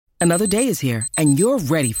Another day is here, and you're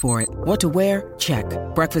ready for it. What to wear? Check.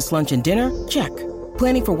 Breakfast, lunch, and dinner? Check.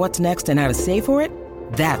 Planning for what's next and how to save for it?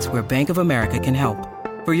 That's where Bank of America can help.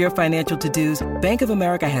 For your financial to-dos, Bank of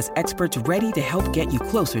America has experts ready to help get you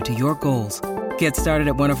closer to your goals. Get started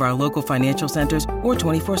at one of our local financial centers or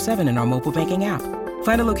 24/7 in our mobile banking app.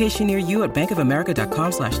 Find a location near you at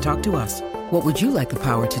bankofamerica.com/talktous. What would you like the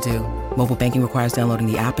power to do? Mobile banking requires downloading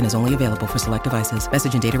the app and is only available for select devices.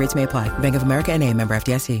 Message and data rates may apply. Bank of America N.A., member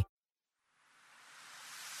FDIC.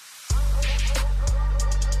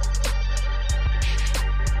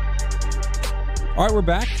 All right, we're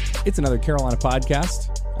back. It's another Carolina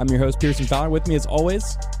podcast. I'm your host, Pearson Fowler. With me, as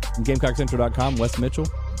always, from GamecockCentral.com, Wes Mitchell,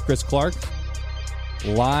 Chris Clark,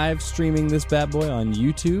 live streaming this bad boy on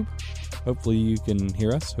YouTube. Hopefully you can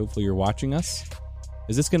hear us. Hopefully you're watching us.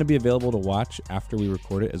 Is this going to be available to watch after we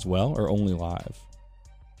record it as well, or only live?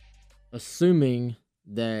 Assuming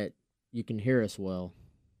that you can hear us well,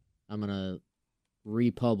 I'm going to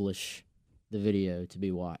republish the video to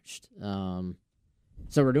be watched.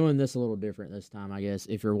 So we're doing this a little different this time, I guess.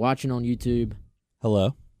 If you're watching on YouTube,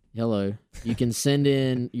 hello. You can send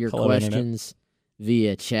in your Hello, questions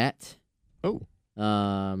via chat. Oh.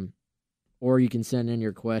 Or you can send in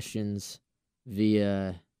your questions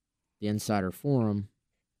via the Insider Forum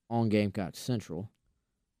on Gamecock Central,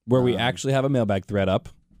 Where we actually have a mailbag thread up.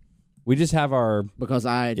 We just have our because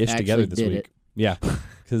I ish together this week. it. Yeah,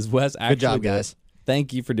 because Wes actually Good job, guys.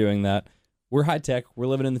 Thank you for doing that. We're high tech. We're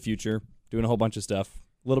living in the future, doing a whole bunch of stuff,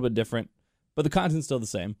 a little bit different, but the content's still the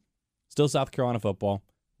same. Still South Carolina football.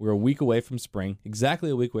 We're a week away from spring, exactly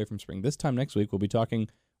a week away from spring. This time next week, we'll be talking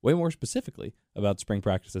way more specifically about spring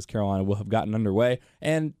practice as Carolina will have gotten underway.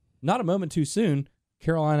 And not a moment too soon,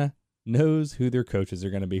 Carolina knows who their coaches are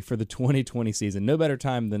going to be for the 2020 season. No better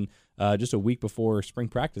time than just a week before spring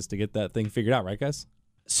practice to get that thing figured out, right, guys?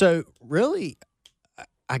 So, really,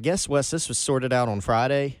 I guess, Wes, this was sorted out on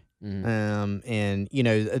Friday. Mm-hmm. And, you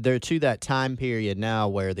know, they're to that time period now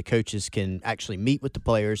where the coaches can actually meet with the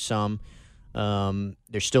players some.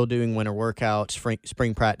 They're still doing winter workouts.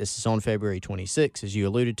 Spring practice is on February 26th, as you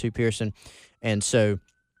alluded to, Pearson. And so,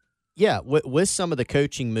 yeah, with some of the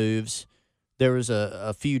coaching moves, there was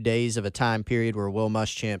a few days of a time period where Will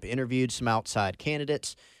Muschamp interviewed some outside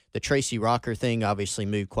candidates. The Tracy Rocker thing obviously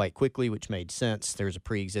moved quite quickly, which made sense. There's a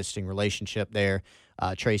pre-existing relationship there.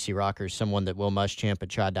 Tracy Rocker is someone that Will Muschamp had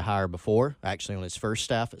tried to hire before, actually on his first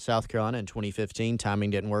staff at South Carolina in 2015. Timing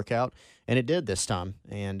didn't work out, and it did this time.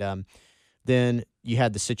 And then you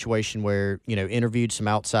had the situation where, you know, interviewed some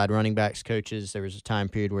outside running backs coaches. There was a time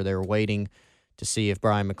period where they were waiting to see if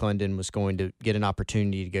Brian McClendon was going to get an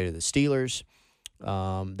opportunity to go to the Steelers.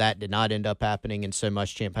 That did not end up happening, and so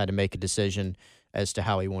Muschamp had to make a decision as to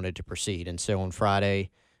how he wanted to proceed. And so on Friday,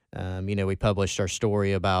 you know, we published our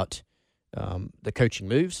story about the coaching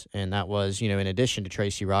moves, and that was, you know, in addition to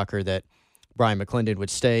Tracy Rocker, that Brian McClendon would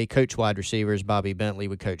stay, coach wide receivers, Bobby Bentley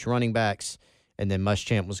would coach running backs, and then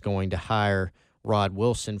Muschamp was going to hire Rod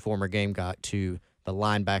Wilson, former Gamecock, to the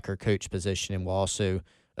linebacker coach position, and will also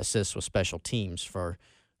assist with special teams per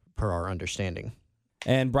our understanding.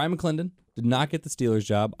 And Brian McClendon did not get the Steelers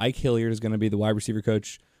job. Ike Hilliard is going to be the wide receiver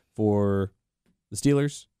coach for the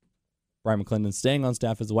Steelers. Brian McClendon staying on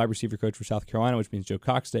staff as the wide receiver coach for South Carolina, which means Joe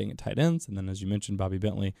Cox staying at tight ends. And then, as you mentioned, Bobby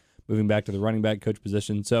Bentley moving back to the running back coach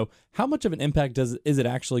position. So how much of an impact is it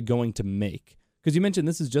actually going to make? Because you mentioned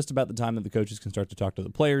this is just about the time that the coaches can start to talk to the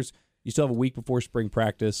players. You still have a week before spring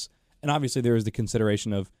practice. And obviously there is the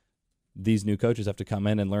consideration of these new coaches have to come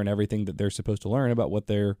in and learn everything that they're supposed to learn about what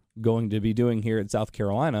they're going to be doing here at South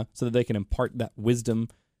Carolina so that they can impart that wisdom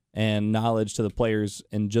and knowledge to the players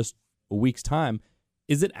in just a week's time.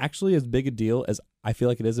 Is it actually as big a deal as I feel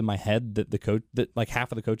like it is in my head that like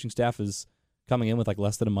half of the coaching staff is coming in with like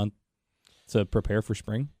less than a month to prepare for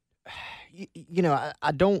spring? You know,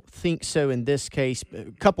 I don't think so in this case.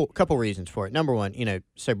 Couple reasons for it. Number one, you know,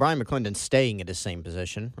 so Brian McClendon's staying at his same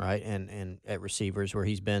position, right, and at receivers where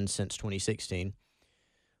he's been since 2016.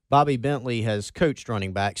 Bobby Bentley has coached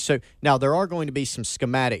running backs. So now there are going to be some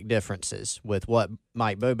schematic differences with what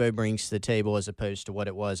Mike Bobo brings to the table as opposed to what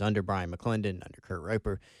it was under Brian McClendon, under Kurt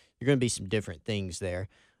Roper. There are going to be some different things there.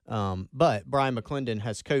 But Brian McClendon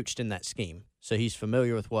has coached in that scheme. So he's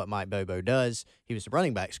familiar with what Mike Bobo does. He was the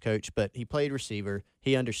running backs coach, but he played receiver.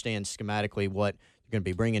 He understands schematically what you're going to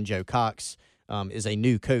be bringing. Joe Cox is a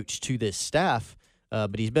new coach to this staff,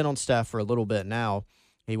 but he's been on staff for a little bit now.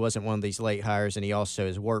 He wasn't one of these late hires, and he also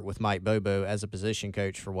has worked with Mike Bobo as a position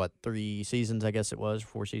coach for, 3 seasons, I guess it was,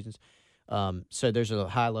 4 seasons. So there's a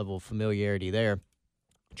high level of familiarity there.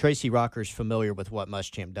 Tracy Rocker's familiar with what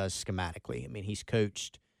Muschamp does schematically. I mean, he's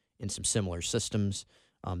coached in some similar systems.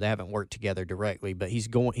 They haven't worked together directly, but he's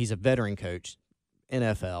a veteran coach,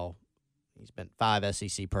 NFL. He's been 5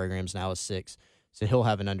 SEC programs, now is 6. So he'll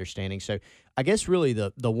have an understanding. So I guess really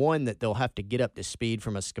the one that they'll have to get up to speed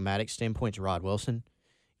from a schematic standpoint is Rod Wilson,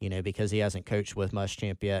 because he hasn't coached with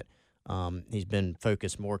Muschamp yet. He's been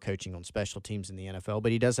focused more coaching on special teams in the NFL,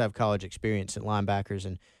 but he does have college experience at linebackers,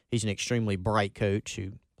 and he's an extremely bright coach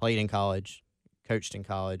who played in college, coached in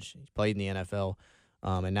college, he's played in the NFL,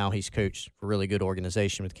 and now he's coached for a really good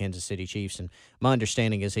organization with Kansas City Chiefs. And my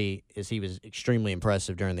understanding is he was extremely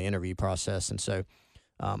impressive during the interview process, and so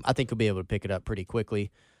I think he'll be able to pick it up pretty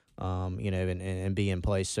quickly, and be in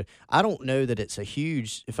place. So I don't know that it's a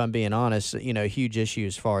huge, if I'm being honest, huge issue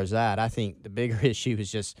as far as that. I think the bigger issue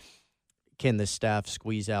is just, can this staff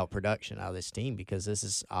squeeze out production out of this team? Because this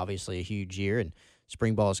is obviously a huge year, and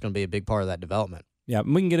spring ball is going to be a big part of that development. Yeah,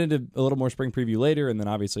 we can get into a little more spring preview later, and then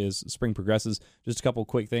obviously as spring progresses, just a couple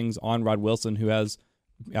quick things on Rod Wilson, who has,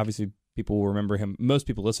 obviously people will remember him, most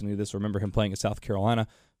people listening to this remember him playing at South Carolina,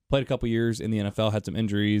 played a couple years in the NFL, had some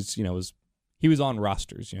injuries, he was on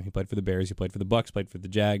rosters. He played for the Bears, he played for the Bucs, played for the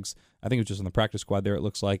Jags. I think he was just on the practice squad there, it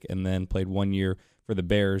looks like, and then played 1 year for the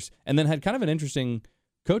Bears, and then had kind of an interesting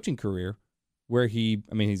coaching career where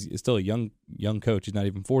he's still a young coach. He's not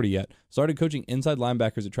even 40 yet. Started coaching inside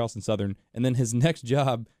linebackers at Charleston Southern, and then his next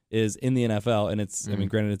job is in the NFL, and it's,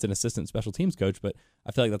 granted it's an assistant special teams coach, but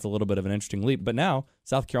I feel like that's a little bit of an interesting leap. But now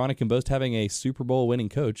South Carolina can boast having a Super Bowl winning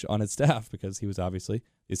coach on its staff because he was obviously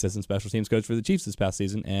the assistant special teams coach for the Chiefs this past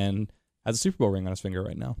season and has a Super Bowl ring on his finger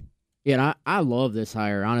right now. Yeah, and I love this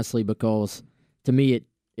hire, honestly, because to me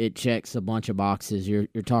it checks a bunch of boxes. You're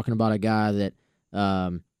talking about a guy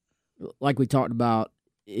that, like we talked about,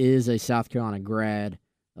 is a South Carolina grad,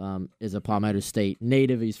 is a Palmetto State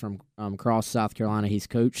native. He's from across South Carolina. He's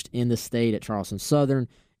coached in the state at Charleston Southern.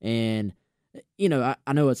 And,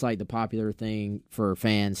 I know it's like the popular thing for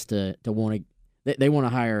fans to want to – they want to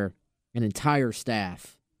hire an entire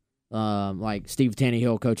staff, like Steve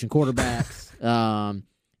Tannehill coaching quarterbacks,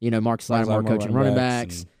 Marcus Lattimore coaching running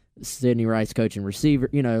backs, Sidney Rice coaching receiver,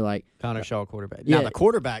 Connor Shaw quarterback. Yeah. Now, the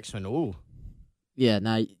quarterbacks, ooh. Yeah,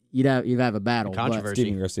 now you'd have a battle. Controversy.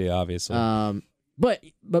 Steven Garcia, obviously.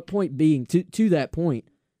 But point being, to that point,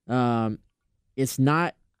 it's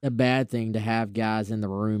not a bad thing to have guys in the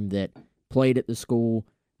room that played at the school,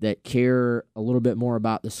 that care a little bit more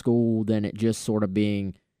about the school than it just sort of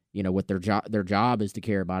being, what their job is to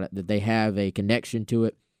care about it, that they have a connection to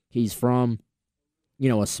it. He's from,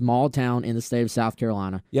 a small town in the state of South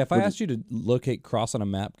Carolina. Yeah, if I asked you to locate Cross on a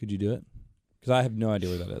map, could you do it? Because I have no idea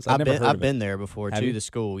where that is. I've been there before, Have to you? the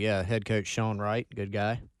school. Yeah, head coach Sean Wright, good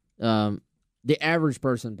guy. The average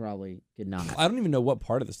person probably could not. I don't even know what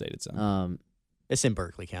part of the state it's in. It's in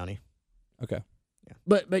Berkeley County. Okay. Yeah.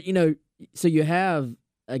 But so you have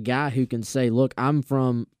a guy who can say, look, I'm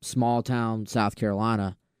from small town South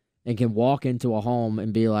Carolina, and can walk into a home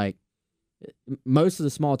and be like, most of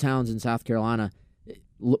the small towns in South Carolina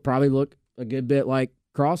probably look a good bit like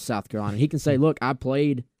Cross, South Carolina. He can say, look, I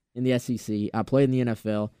played in the SEC, I played in the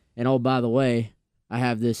NFL, and oh, by the way, I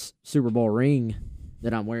have this Super Bowl ring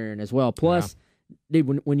that I'm wearing as well. Plus,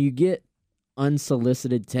 dude, when you get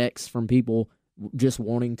unsolicited texts from people just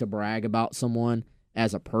wanting to brag about someone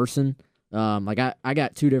as a person, like I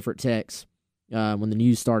got 2 different texts when the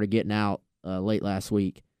news started getting out late last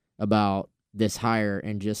week about this hire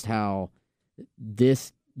and just how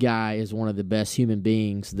this guy is one of the best human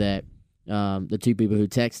beings that the 2 people who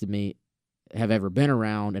texted me have ever been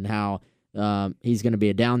around, and how he's going to be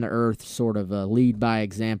a down-to-earth sort of a lead by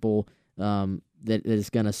example that is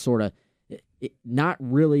going to sort of not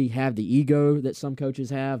really have the ego that some coaches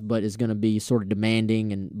have, but is going to be sort of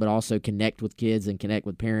demanding but also connect with kids and connect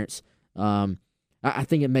with parents. I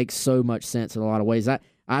think it makes so much sense in a lot of ways. I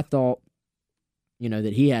thought,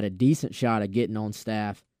 that he had a decent shot at getting on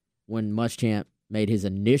staff when Muschamp made his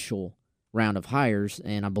initial round of hires,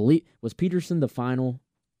 and I believe was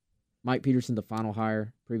Mike Peterson the final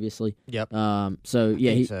hire previously. Yep. So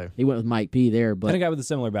yeah, he went with Mike P there, but And a guy with a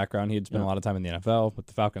similar background. He had spent a lot of time in the NFL with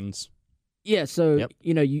the Falcons. Yeah, so Yep.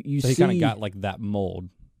 You So see, he kind of got like that mold.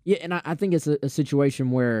 yeah, and I think it's a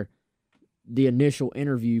situation where the initial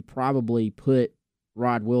interview probably put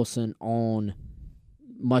Rod Wilson on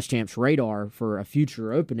Muschamp's radar for a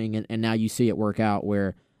future opening, and now you see it work out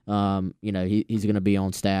where he's going to be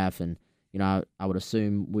on staff, and I would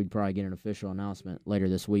assume we'd probably get an official announcement later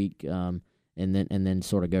this week, and then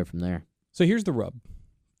sort of go from there. So here's the rub.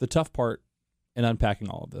 The tough part in unpacking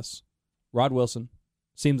all of this. Rod Wilson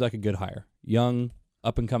seems like a good hire. Young,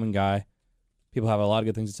 up-and-coming guy. People have a lot of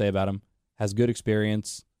good things to say about him. Has good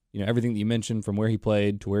experience. Everything that you mentioned from where he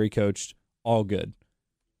played to where he coached, all good.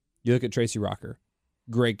 You look at Tracy Rocker.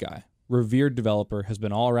 great guy, revered developer, has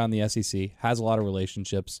been all around the SEC, has a lot of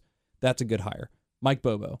relationships. That's a good hire. Mike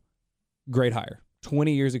Bobo, great hire.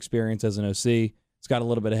 20 years experience as an OC. He's got a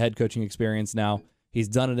little bit of head coaching experience now. He's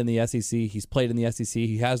done it in the SEC. He's played in the SEC.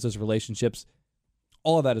 He has those relationships.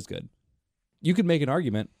 All of that is good. You could make an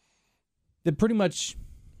argument that pretty much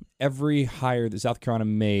every hire that South Carolina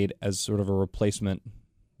made as sort of a replacement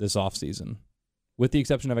this offseason, with the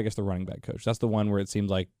exception of, I guess, the running back coach. That's the one where it seemed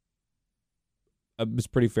like it's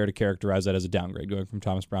pretty fair to characterize that as a downgrade, going from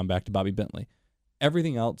Thomas Brown back to Bobby Bentley.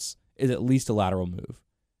 Everything else is at least a lateral move.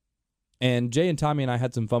 And Jay and Tommy and I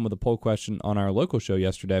had some fun with a poll question on our local show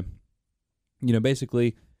yesterday. You know,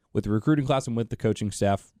 basically, with the recruiting class and with the coaching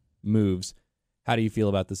staff moves, how do you feel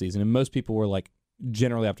about the season? And most people were like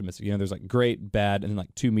generally optimistic. You know, there's like great, bad, and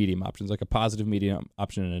like two medium options, like a positive medium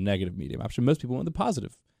option and a negative medium option. Most people went the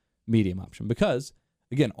positive medium option because,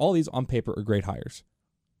 again, all these on paper are great hires.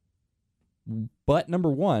 But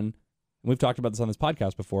number one, and we've talked about this on this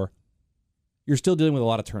podcast before, you're still dealing with a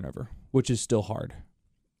lot of turnover, which is still hard.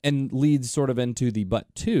 And leads sort of into the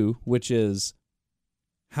but two, which is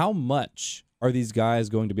how much are these guys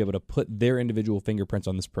going to be able to put their individual fingerprints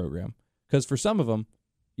on this program? Because for some of them,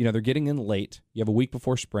 you know, they're getting in late. You have a week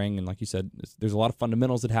before spring, and like you said, there's a lot of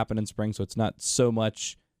fundamentals that happen in spring, so it's not so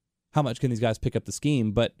much how much can these guys pick up the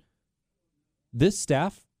scheme, but this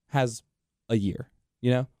staff has a year. You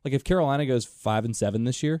know, like if Carolina goes 5-7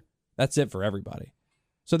 this year, that's it for everybody.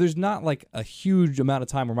 So there's not like a huge amount of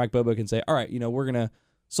time where Mike Bobo can say, all right, you know, we're going to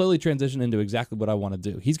slowly transition into exactly what I want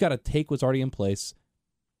to do. He's got to take what's already in place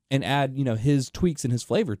and add, you know, his tweaks and his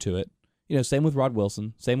flavor to it. You know, same with Rod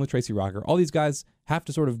Wilson, same with Tracy Rocker. All these guys have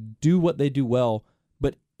to sort of do what they do well,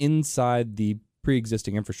 but inside the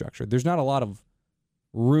pre-existing infrastructure. There's not a lot of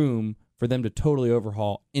room for them to totally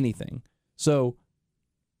overhaul anything. So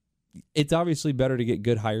it's obviously better to get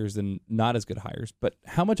good hires than not as good hires, but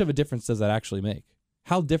how much of a difference does that actually make?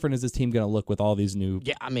 How different is this team going to look with all these new?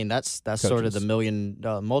 Yeah, I mean that's sort of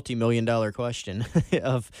the multi-million-dollar question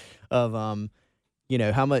of you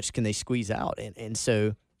know, how much can they squeeze out, and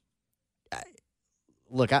so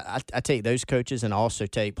look, I take those coaches and also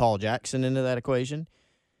take Paul Jackson into that equation,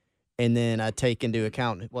 and then I take into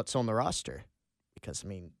account what's on the roster because I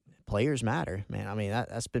mean players matter, man. I mean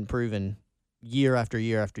that's been proven year after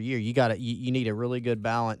year after year. You need a really good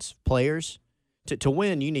balance. Players to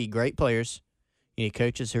win, you need great players. You need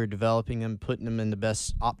coaches who are developing them, putting them in the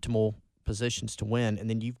best optimal positions to win, and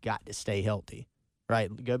then you've got to stay healthy,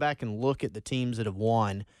 right? Go back and look at the teams that have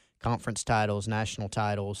won conference titles, national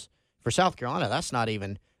titles. For South Carolina, that's not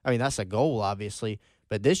even – I mean, that's a goal, obviously,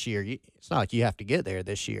 but this year, it's not like you have to get there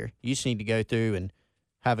this year. You just need to go through and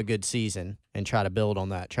have a good season and try to build on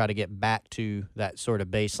that, try to get back to that sort of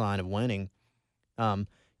baseline of winning.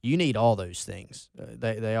 You need all those things.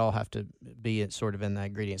 They all have to be sort of in that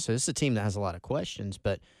ingredient. So this is a team that has a lot of questions,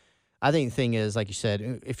 but I think the thing is, like you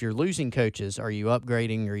said, if you're losing coaches, are you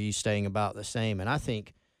upgrading or are you staying about the same? And I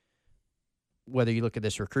think whether you look at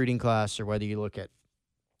this recruiting class or whether you look at,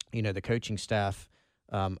 you know, the coaching staff,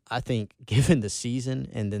 I think given the season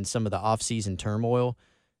and then some of the off-season turmoil,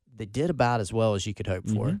 they did about as well as you could hope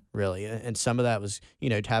for, really. And some of that was, you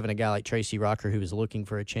know, having a guy like Tracy Rocker who was looking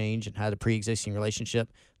for a change and had a pre-existing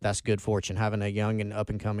relationship, that's good fortune. Having a young and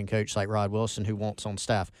up-and-coming coach like Rod Wilson who wants on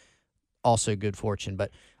staff, also good fortune.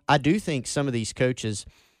 But I do think some of these coaches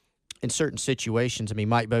in certain situations, I mean,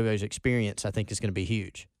 Mike Bobo's experience, I think, is going to be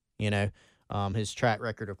huge, you know, his track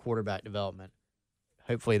record of quarterback development.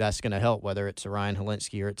 Hopefully that's going to help, whether it's a Ryan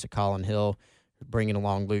Helinski or it's a Colin Hill, bringing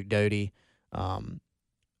along Luke Doty.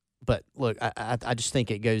 But look, I just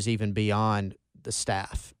think it goes even beyond the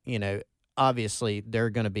staff. You know, obviously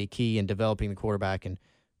they're going to be key in developing the quarterback and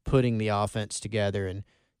putting the offense together. And,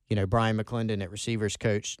 you know, Brian McClendon at receivers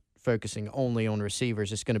coach, focusing only on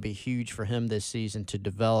receivers. It's going to be huge for him this season to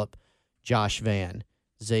develop Josh Vann,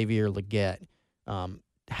 Xavier Legette,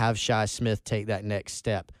 have Shi Smith take that next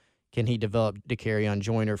step. Can he develop Dacarrion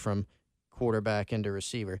Joyner from quarterback into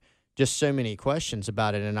receiver? Just so many questions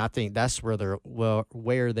about it, and I think that's where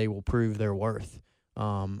they will prove their worth,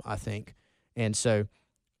 I think. And so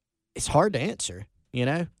it's hard to answer, you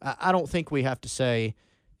know. I don't think we have to say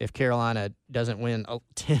if Carolina doesn't win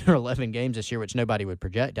 10 or 11 games this year, which nobody would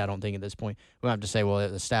project, I don't think at this point, we don't have to say, well,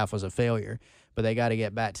 the staff was a failure. But they got to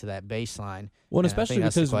get back to that baseline. Well, and especially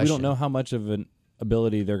because we don't know how much of an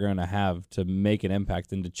ability they're going to have to make an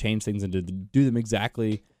impact and to change things and to do them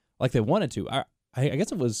exactly like they wanted to. I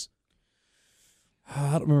guess it was –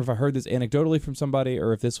 I don't remember if I heard this anecdotally from somebody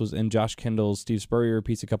or if this was in Josh Kendall's Steve Spurrier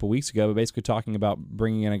piece a couple weeks ago, but basically talking about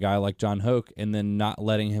bringing in a guy like John Hoke and then not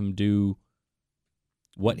letting him do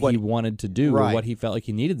what he wanted to do right. or what he felt like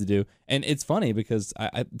he needed to do. And it's funny because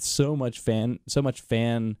so much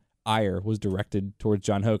fan ire was directed towards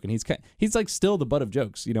John Hoke, and he's like still the butt of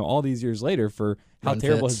jokes, all these years later for how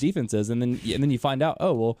terrible his defense is. And then you find out,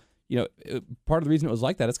 oh well, part of the reason it was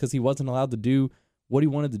like that is because he wasn't allowed to do what he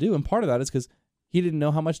wanted to do, and part of that is because he didn't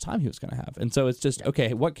know how much time he was going to have. And so it's just,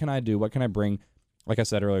 okay, what can I do? What can I bring, like I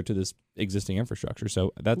said earlier, to this existing infrastructure?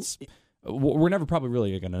 So we're never probably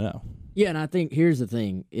really going to know. Yeah, and I think here's the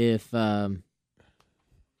thing. If a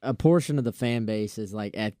portion of the fan base is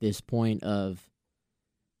like at this point of,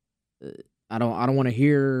 I don't want to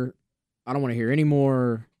hear any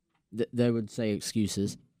more, they would say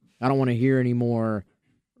excuses. I don't want to hear any more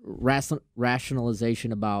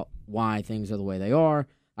rationalization about why things are the way they are.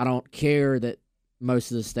 I don't care that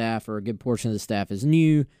most of the staff or a good portion of the staff is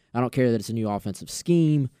new. I don't care that it's a new offensive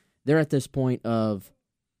scheme. They're at this point of,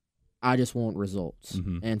 I just want results.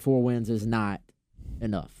 Mm-hmm. And 4 wins is not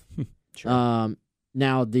enough. Sure.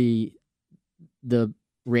 Now, the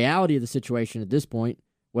reality of the situation at this point,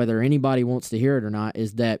 whether anybody wants to hear it or not,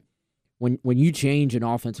 is that when you change an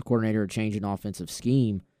offensive coordinator or change an offensive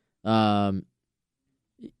scheme,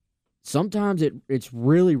 sometimes it's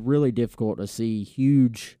really, really difficult to see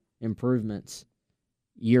huge improvements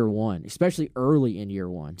year one, especially early in year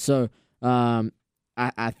one. So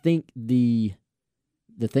I think the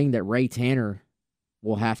thing that Ray Tanner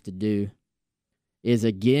will have to do is,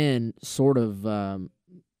 again, sort of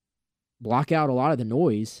block out a lot of the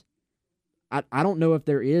noise. I don't know if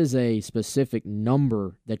there is a specific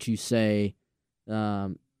number that you say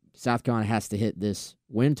South Carolina has to hit this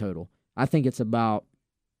win total. I think it's about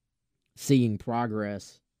seeing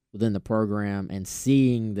progress within the program and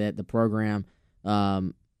seeing that the program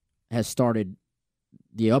has started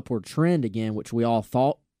the upward trend again, which we all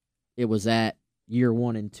thought it was at year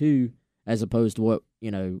 1 and 2, as opposed to what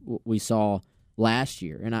we saw last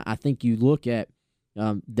year. And I think you look at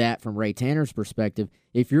that from Ray Tanner's perspective.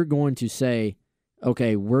 If you're going to say,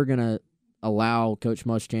 okay, we're going to allow Coach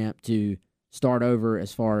Muschamp to start over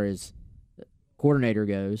as far as coordinator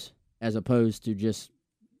goes, as opposed to just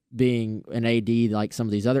being an AD like some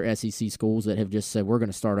of these other SEC schools that have just said we're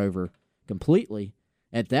going to start over completely,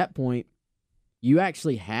 at that point, you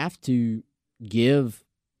actually have to give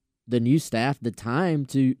the new staff the time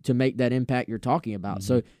to make that impact you're talking about. Mm-hmm.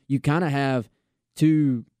 So you kind of have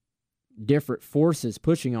two different forces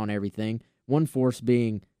pushing on everything. One force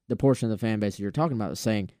being the portion of the fan base that you're talking about is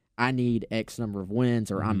saying, I need X number of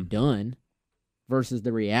wins or mm-hmm. I'm done, versus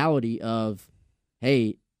the reality of,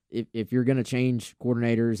 hey, if you're going to change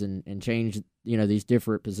coordinators and change these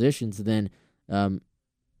different positions, then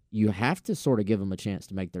you have to sort of give them a chance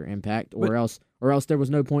to make their impact, or else there was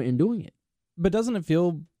no point in doing it. But doesn't it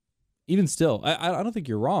feel, even still, I don't think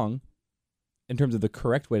you're wrong in terms of the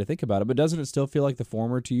correct way to think about it, but doesn't it still feel like the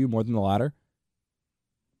former to you more than the latter?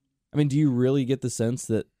 I mean, do you really get the sense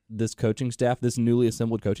that this coaching staff, this newly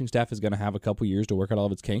assembled coaching staff, is going to have a couple years to work out all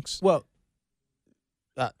of its kinks? Well,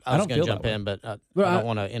 I was going to jump in, but I don't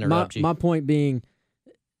want to interrupt you. My point being,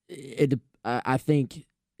 I think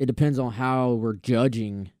it depends on how we're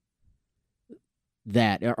judging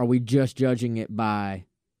that. Are we just judging it by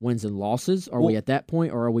wins and losses? Are we at that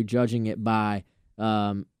point, or are we judging it by,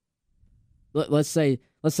 let's say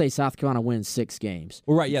South Carolina wins 6 games?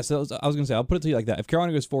 Well, right, yeah. So I was going to say, I'll put it to you like that. If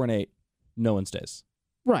Carolina goes 4-8, no one stays.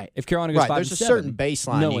 Right. If Carolina goes 5-7, there's a certain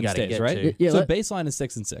baseline no you one got to stays, get right? to. Yeah, so baseline is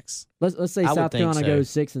 6-6. Let's say South Carolina goes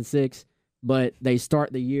 6-6, but they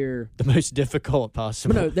start the year the most difficult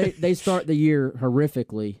possible. No, they start the year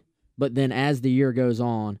horrifically, but then as the year goes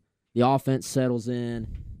on, the offense settles in,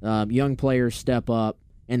 young players step up,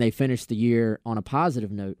 and they finish the year on a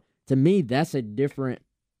positive note. To me, that's a different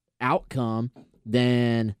outcome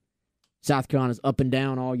than South Carolina's up and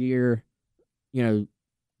down all year,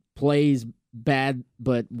 plays bad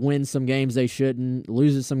but wins some games they shouldn't,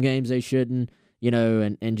 loses some games they shouldn't,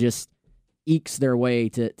 and just ekes their way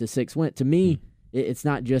to 6 wins. To me, it's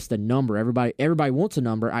not just a number. Everybody wants a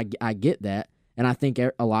number. I get that, and I think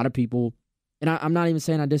a lot of people, and I'm not even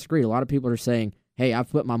saying I disagree. A lot of people are saying, hey, I've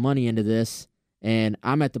put my money into this, and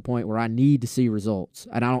I'm at the point where I need to see results,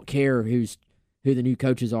 and I don't care who the new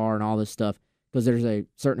coaches are and all this stuff, because there's a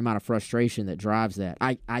certain amount of frustration that drives that.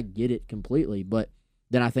 I get it completely, but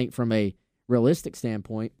then I think from a realistic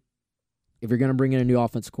standpoint, if you're going to bring in a new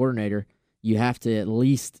offensive coordinator, you have to at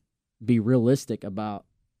least be realistic about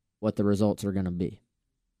what the results are going to be.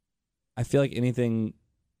 I feel like anything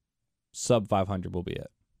sub 500 will be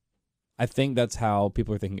it. I think that's how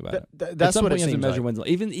people are thinking about it. That's what it seems seems measure like. wins.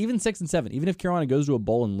 Even 6-7. Even if Carolina goes to a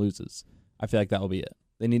bowl and loses, I feel like that will be it.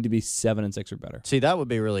 They need to be 7-6 or better. See, that would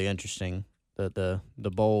be really interesting. The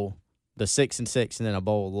bowl the 6-6 and then a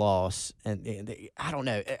bowl loss, and I don't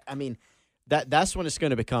know. I mean, that's when it's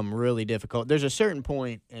going to become really difficult. There's a certain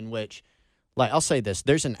point in which, like, I'll say this: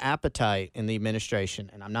 there's an appetite in the administration,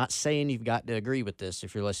 and I'm not saying you've got to agree with this.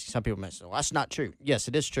 If you're listening, some people may say, "Well, that's not true." Yes,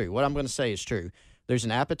 it is true. What I'm going to say is true. There's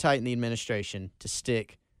an appetite in the administration to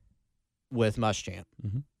stick with Muschamp.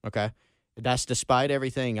 Mm-hmm. Okay, that's despite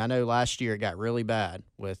everything. I know last year it got really bad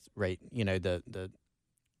with Ray. You know the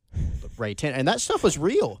Ray Tanner, and that stuff was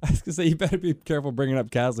real. I was gonna say you better be careful bringing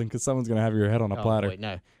up Caslen because someone's gonna have your head on a platter. Wait,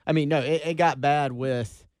 no, I mean no, it got bad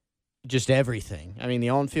with just everything. I mean the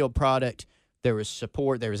on-field product. There was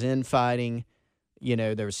support. There was infighting. You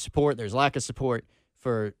know, there was support. There's lack of support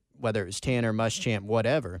for whether it was Tanner, Muschamp,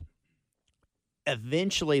 whatever.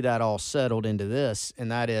 Eventually, that all settled into this,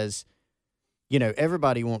 and that is, you know,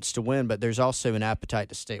 everybody wants to win, but there's also an appetite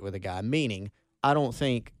to stay with a guy. Meaning, I don't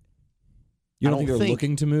think you don't think they're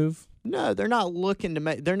looking to move. No, they're not looking to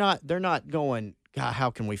make. They're not going, God,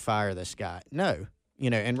 how can we fire this guy? No,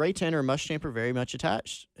 you know, and Ray Tanner and Muschamp are very much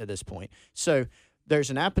attached at this point. So there's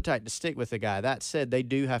an appetite to stick with the guy. That said, they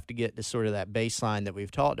do have to get to sort of that baseline that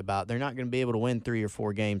we've talked about. They're not going to be able to win 3 or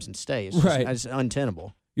 4 games and stay. It's just, it's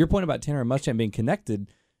untenable. Your point about Tanner and Muschamp being connected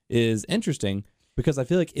is interesting because I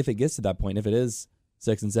feel like if it gets to that point, if it is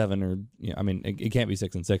 6-7, or I mean, it can't be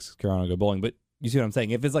 6-6. Carolina will go bowling, but you see what I'm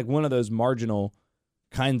saying? If it's like one of those marginal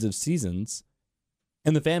kinds of seasons,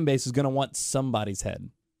 and the fan base is going to want somebody's head,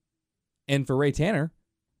 and for Ray Tanner,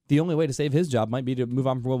 the only way to save his job might be to move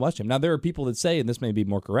on from Will Muschamp. Now, there are people that say, and this may be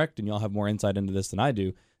more correct, and y'all have more insight into this than I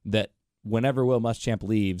do, that whenever Will Muschamp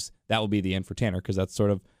leaves, that will be the end for Tanner, because that's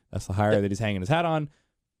the hire that he's hanging his hat on.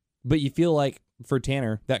 But you feel like for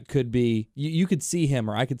Tanner, that could be, you could see him,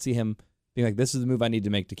 or I could see him being like, this is the move I need to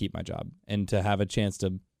make to keep my job, and to have a chance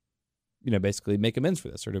to, basically make amends for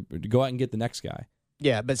this, or to go out and get the next guy.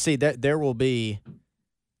 Yeah, but see, there will be,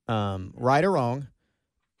 right or wrong,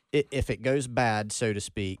 if it goes bad, so to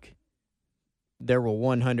speak, there will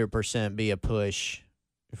 100% be a push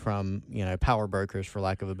from, power brokers, for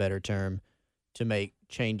lack of a better term, to make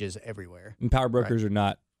changes everywhere. And power brokers are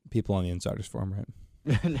not people on the Insiders Forum, right?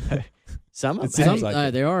 No. Some of them.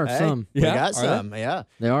 Like there are some. We got some, yeah.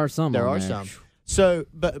 There are some. There are some. So,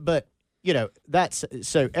 but that's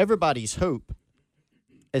so everybody's hope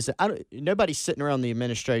is that nobody's sitting around the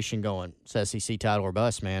administration going, it's SEC title or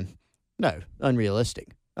bust, man. No,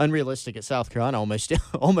 unrealistic. Unrealistic at South Carolina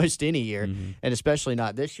almost any year, and especially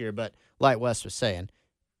not this year. But like Wes was saying,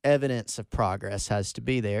 evidence of progress has to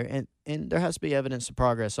be there, and there has to be evidence of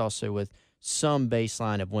progress also with some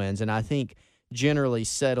baseline of wins. And I think generally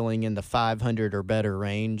settling in the 500 or better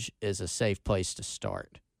range is a safe place to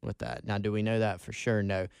start with that. Now, do we know that for sure?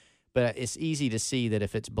 No, but it's easy to see that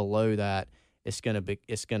if it's below that, it's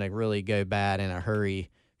gonna really go bad in a hurry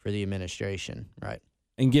for the administration, right?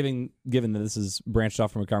 And given that this is branched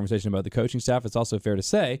off from a conversation about the coaching staff, it's also fair to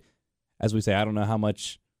say, as we say, I don't know how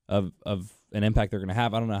much of an impact they're going to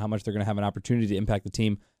have. I don't know how much they're going to have an opportunity to impact the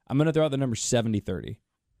team. I'm going to throw out the number 70-30.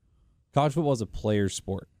 College football is a player's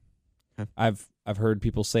sport. Okay. I've heard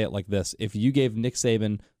people say it like this: if you gave Nick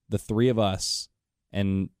Saban, the 3 of us,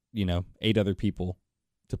 and 8 other people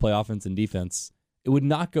to play offense and defense, it would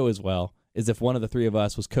not go as well as if one of the 3 of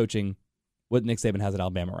us was coaching what Nick Saban has at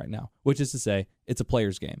Alabama right now, which is to say it's a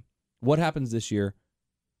player's game. What happens this year?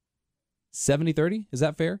 70-30? Is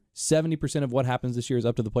that fair? 70% of what happens this year is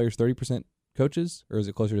up to the players, 30% coaches? Or is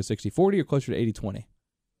it closer to 60-40 or closer to 80-20?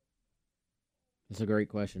 That's a great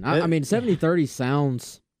question. I mean, 70-30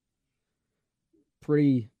 sounds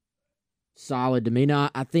pretty solid to me. Now,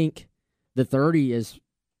 I think the 30 is,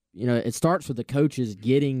 it starts with the coaches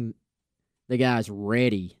getting the guys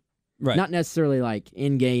ready. Right. Not necessarily like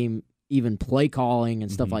in-game even play calling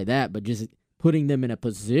and stuff like that, but just putting them in a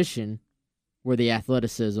position where the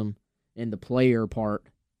athleticism and the player part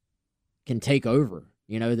can take over.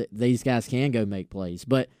 That these guys can go make plays.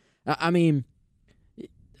 But, I mean,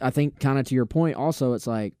 I think kind of to your point also, it's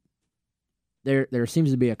like there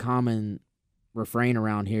seems to be a common refrain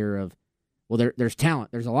around here of, well, there's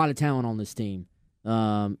talent. There's a lot of talent on this team.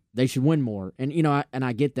 They should win more. And,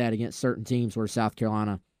 I get that against certain teams where South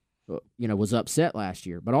Carolina was upset last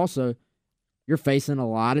year. But also, you're facing a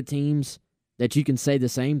lot of teams that you can say the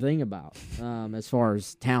same thing about as far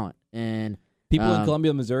as talent. And people in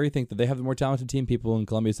Columbia, Missouri think that they have the more talented team. People in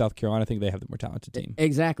Columbia, South Carolina think they have the more talented team.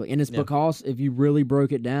 Exactly. And it's because if you really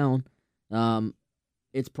broke it down,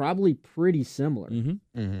 it's probably pretty similar.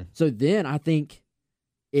 So then I think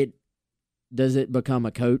does it become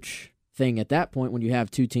a coach thing at that point when you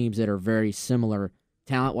have 2 teams that are very similar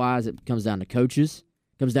talent-wise? It comes down to coaches.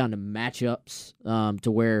 Comes down to matchups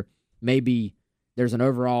to where maybe there's the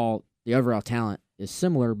overall talent is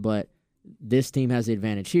similar, but this team has the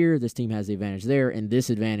advantage here, this team has the advantage there, and this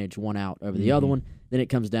advantage won out over the other one. Then it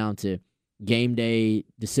comes down to game day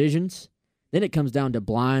decisions. Then it comes down to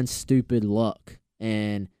blind, stupid luck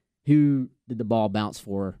and who did the ball bounce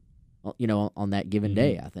for, on that given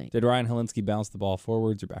day, I think. Did Ryan Helinski bounce the ball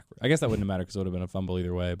forwards or backwards? I guess that wouldn't have mattered because it would have been a fumble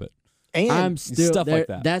either way. But I'm still stuff like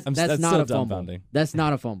that. That's not a fumble. Dumbfounding. That's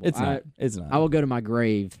not a fumble. It's not. It's not. I will go to my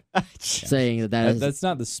grave saying that is. That's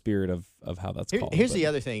not the spirit of how that's called. Here's the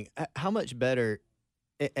other thing. How much better,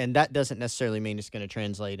 and that doesn't necessarily mean it's going to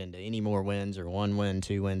translate into any more wins or 1 win,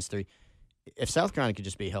 2 wins, 3. If South Carolina could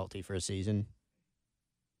just be healthy for a season,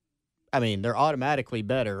 I mean, they're automatically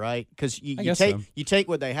better, right? Because you take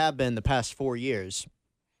what they have been the past 4 years,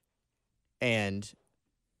 and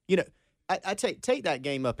I take that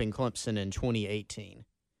game up in Clemson in 2018.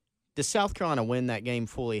 Does South Carolina win that game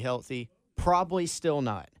fully healthy? Probably still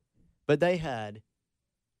not. But they had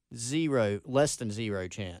less than zero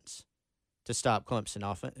chance to stop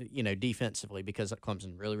Clemson defensively, because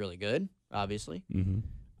Clemson really, really good, obviously.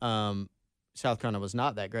 Mm-hmm. South Carolina was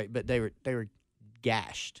not that great, but they were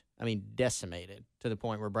gashed. I mean, decimated to the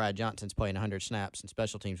point where Brad Johnson's playing 100 snaps and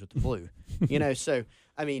special teams with the flu. So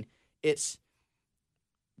I mean,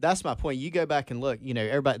 that's my point. You go back and look.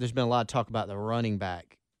 Everybody. There's been a lot of talk about the running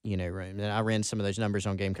back, room, and I ran some of those numbers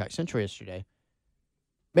on Gamecock Central yesterday.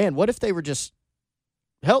 Man, what if they were just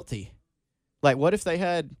healthy? Like, what if they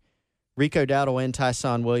had Rico Dowdle and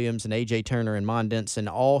Tyson Williams and A.J. Turner and Mon Denson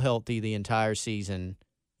all healthy the entire season,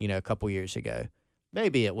 a couple years ago?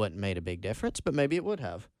 Maybe it wouldn't have made a big difference, but maybe it would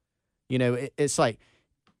have. It's like,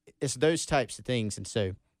 it's those types of things. And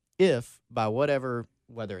so if by whether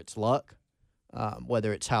it's luck,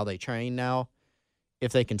 whether it's how they train now,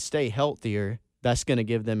 if they can stay healthier, that's going to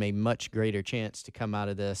give them a much greater chance to come out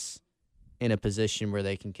of this in a position where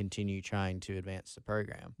they can continue trying to advance the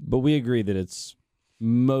program. But we agree that it's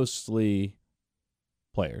mostly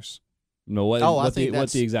players. What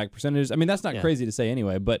the exact percentage is. I mean, that's not crazy to say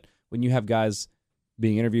anyway, but when you have guys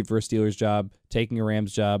being interviewed for a Steelers job, taking a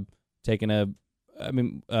Rams job,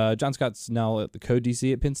 John Scott's now at the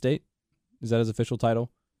co-DC at Penn State. Is that his official title?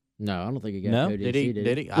 No, I don't think he got co-DC.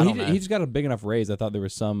 Did he? Well, he just got a big enough raise. I thought there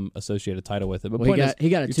was some associated title with it. But he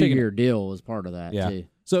got a 2-year deal as part of that, too.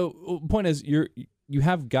 So point is, you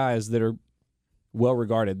have guys that are well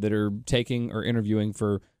regarded that are taking or interviewing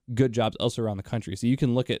for good jobs elsewhere around the country. So you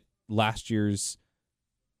can look at last year's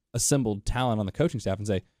assembled talent on the coaching staff and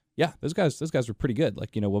say, yeah, those guys were pretty good. Like,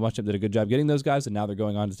 Will did a good job getting those guys, and now they're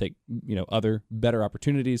going on to take, other better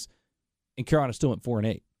opportunities. And Carolina still went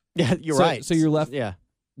 4-8. Yeah, you're right. So you're left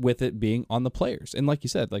with it being on the players. And like you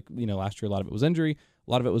said, last year a lot of it was injury.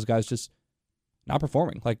 A lot of it was guys just not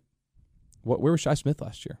performing. Like, where was Shi Smith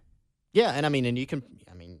last year? Yeah, and you can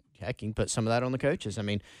put some of that on the coaches.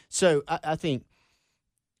 So I think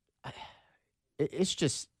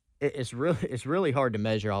it's really hard to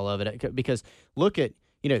measure all of it, because look at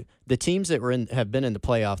the teams that have been in the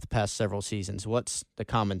playoff the past several seasons. What's the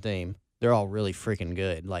common theme? They're all really freaking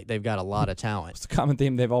good. Like, they've got a lot of talent. It's the common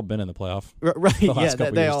theme. They've all been in the playoff. Right. Yeah,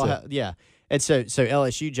 they all have. Yeah. And so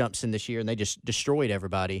LSU jumps in this year and they just destroyed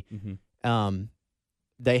everybody. Mm-hmm.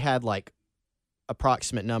 They had like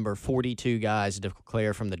approximate number 42 guys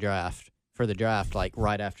declare for the draft, like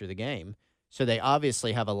right after the game. So they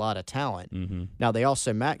obviously have a lot of talent. Mm-hmm. Now, they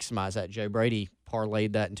also maximize that. Joe Brady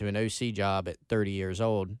parlayed that into an OC job at 30 years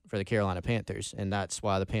old for the Carolina Panthers, and that's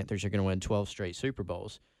why the Panthers are going to win 12 straight Super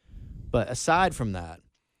Bowls. But aside from that,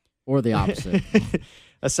 or the opposite.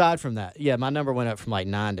 Aside from that, my number went up from like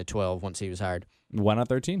 9 to 12 once he was hired. Why not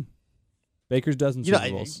 13? Baker's dozen Super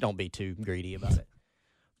Bowls. Don't be too greedy about it.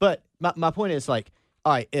 But my point is, like,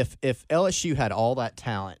 all right, if LSU had all that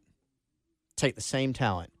talent, take the same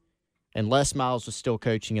talent, and Les Miles was still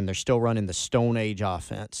coaching and they're still running the Stone Age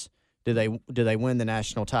offense, do they win the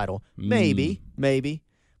national title? Maybe,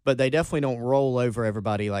 but they definitely don't roll over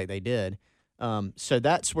everybody like they did. So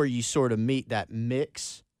that's where you sort of meet that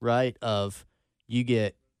mix, right, of you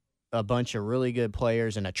get a bunch of really good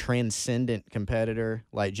players and a transcendent competitor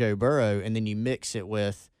like Joe Burrow, and then you mix it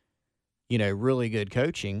with, really good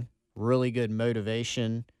coaching, really good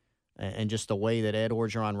motivation, and just the way that Ed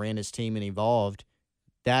Orgeron ran his team and evolved.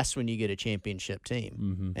 That's when you get a championship team.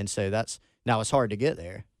 Mm-hmm. And so now it's hard to get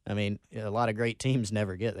there. I mean, a lot of great teams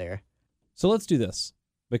never get there. So let's do this,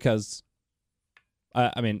 because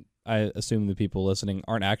I assume the people listening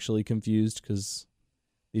aren't actually confused, because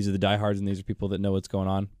these are the diehards and these are people that know what's going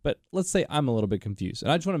on. But let's say I'm a little bit confused,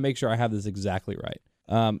 and I just want to make sure I have this exactly right.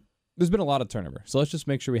 There's been a lot of turnover, so let's just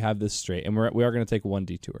make sure we have this straight, and we are going to take one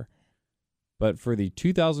detour. But for the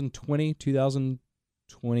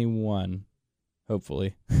 2020-2021,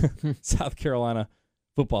 hopefully, South Carolina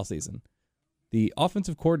football season, The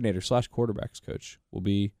offensive coordinator / quarterbacks coach will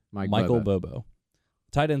be Mike Michael Bobo. Bobo.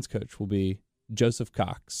 Tight ends coach will be Joseph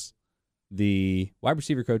Cox. The wide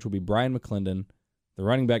receiver coach will be Brian McClendon. The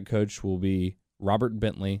running back coach will be Robert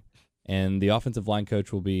Bentley. And the offensive line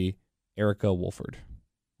coach will be Erica Wolford.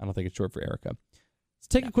 I don't think it's short for Erica. Let's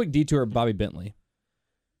take a quick detour at Bobby Bentley.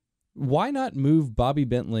 Why not move Bobby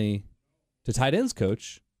Bentley to tight ends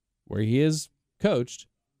coach, where he is coached,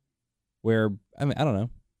 where, I mean, I don't know.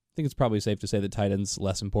 I think it's probably safe to say that tight end's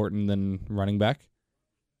less important than running back.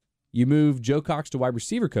 You move Joe Cox to wide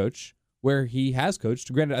receiver coach, where he has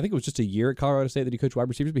coached. Granted, I think it was just a year at Colorado State that he coached wide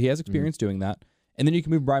receivers, but he has experience doing that. And then you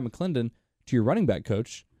can move Brian McClendon to your running back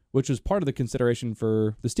coach, which was part of the consideration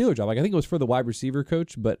for the Steeler job. Like, I think it was for the wide receiver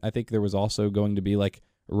coach, but I think there was also going to be like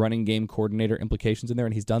running game coordinator implications in there,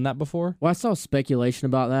 and he's done that before. Well, I saw speculation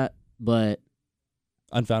about that, but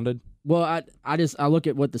Unfounded. well, I look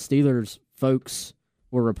at what the Steelers folks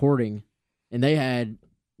were reporting, and they had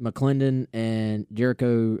McClendon and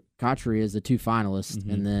Jericho Cotchery as the two finalists,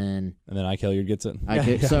 and then Ike Hilliard gets it.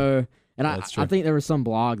 so. And That's true. I think there was some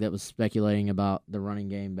blog that was speculating about the running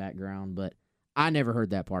game background, but I never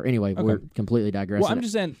heard that part. Anyway, we're completely digressing. Well, I'm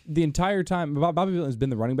just saying the entire time, Bobby Bentley has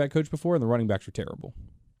been the running back coach before, and the running backs were terrible.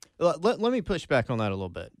 Let me push back on that a little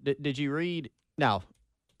bit. Did you read? Now,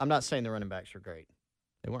 I'm not saying the running backs were great.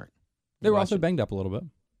 They weren't. They were also banged up a little bit.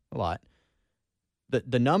 A lot.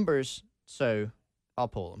 The numbers, so I'll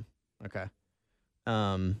pull them. Okay.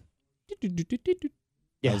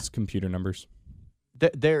 Yeah. As computer numbers.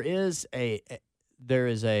 There is a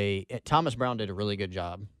Thomas Brown did a really good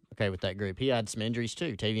job, okay, with that group. He had some injuries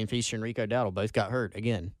too. Tavian Feaster and Rico Dowdle both got hurt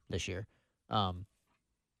again this year. And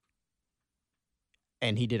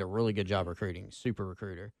he did a really good job recruiting, super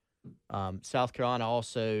recruiter. South Carolina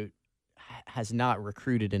also has not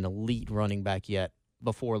recruited an elite running back yet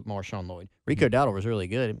before Marshawn Lloyd. Rico Dowdle was really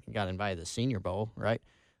good. He got invited to the Senior Bowl, right?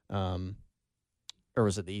 Or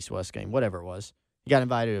was it the East-West game? Whatever it was. He got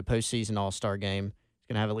invited to a postseason all-star game.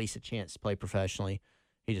 Going to have at least a chance to play professionally.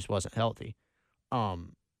 He just wasn't healthy. So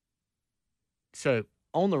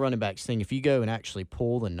on the running backs thing, if you go and actually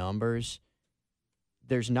pull the numbers,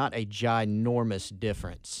 there's not a ginormous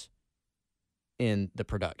difference in the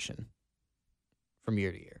production from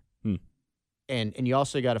year to year. And you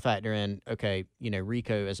also got to factor in, okay,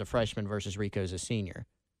 Rico as a freshman versus Rico as a senior.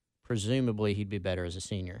 Presumably he'd be better as a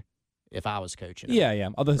senior if I was coaching him. Yeah.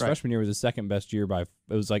 Although his freshman year was his second best year it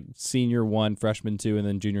was like senior 1, freshman 2, and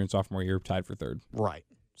then junior and sophomore year tied for third. Right.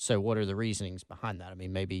 So what are the reasonings behind that? I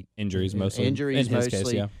mean, maybe injuries mostly. In his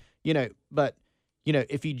case, yeah. But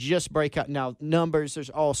if you just break out now numbers, there's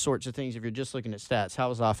all sorts of things. If you're just looking at stats, how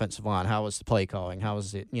was the offensive line? How was the play calling? How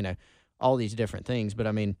was it? All these different things. But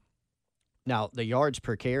I mean, now the yards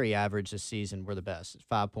per carry average this season were the best. It's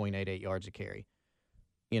 5.88 yards a carry.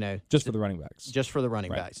 Just for the running backs. Just for the running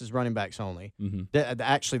backs. It's running backs only. Mm-hmm.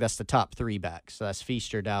 Actually, that's the top three backs. So that's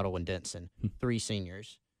Feaster, Dowdle, and Denson. 3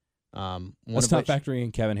 seniors. Let's not factoring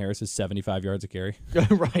in Kevin Harris's 75 yards a carry.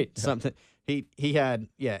 Right. Yeah. Something. He had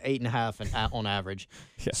 8.5 on average.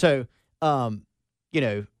 Yeah. So,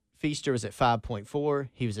 Feaster was at 5.4.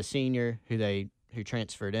 He was a senior who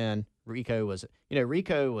transferred in. Rico was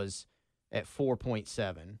at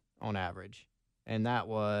 4.7 on average, and that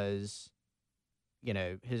was.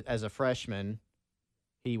 As a freshman,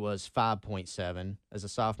 he was 5.7. As a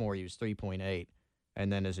sophomore, he was 3.8.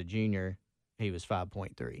 And then as a junior, he was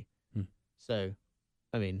 5.3. So,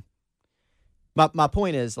 I mean, my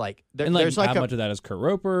point is, there's how much of that is Kurt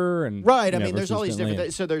Roper? And, right. I mean, there's all these different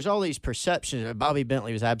things. So there's all these perceptions that Bobby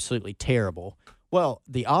Bentley was absolutely terrible. Well,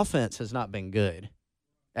 the offense has not been good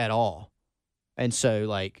at all. And so,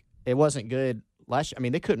 it wasn't good last year. I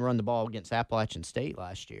mean, they couldn't run the ball against Appalachian State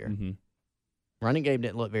last year. Mm-hmm. Running game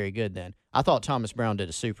didn't look very good then. I thought Thomas Brown did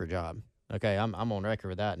a super job. Okay, I'm on record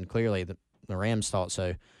with that, and clearly the Rams thought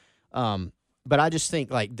so. But I just think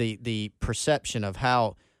the perception of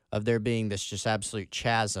there being this just absolute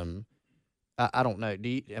chasm. I don't know.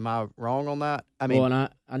 Am I wrong on that? I mean, well, and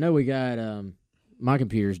I know we got my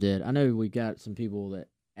computers did. I know we got some people that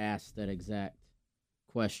asked that exact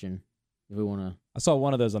question. If we want to, I saw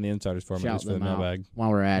one of those on the Insiders Forum shout for the mailbag. While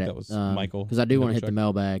we're at it, that was Michael. Because I do want to hit the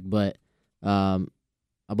mailbag, but.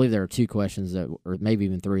 I believe there are 2 questions or maybe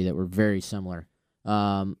even 3 that were very similar.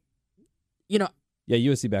 Yeah,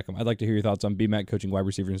 USC Beckham. I'd like to hear your thoughts on BMAC coaching wide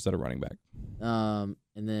receivers instead of running back. And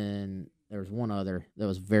then there was one other that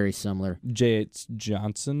was very similar. J.H.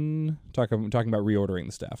 Johnson talking about reordering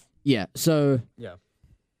the staff. Yeah. So yeah,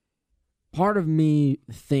 part of me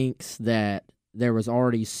thinks that there was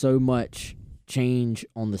already so much change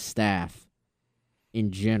on the staff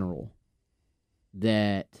in general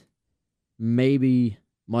that maybe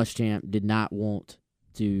Muschamp did not want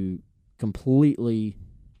to completely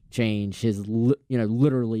change his,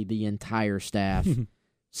 literally the entire staff,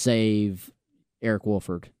 save Eric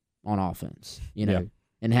Wolford on offense,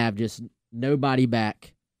 and have just nobody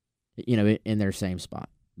back, in their same spot,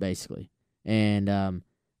 basically. And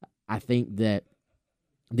I think that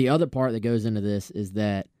the other part that goes into this is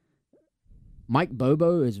that Mike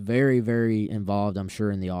Bobo is very, very involved, I'm sure,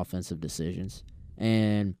 in the offensive decisions.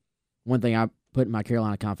 And one thing I put in my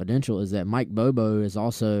Carolina Confidential is that Mike Bobo is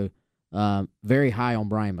also very high on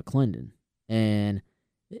Brian McClendon. And,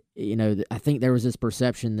 I think there was this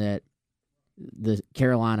perception that the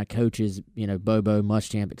Carolina coaches, Bobo,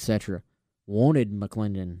 Muschamp, etc., wanted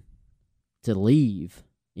McClendon to leave,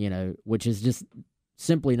 which is just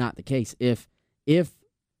simply not the case. If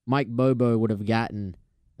Mike Bobo would have gotten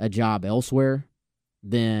a job elsewhere,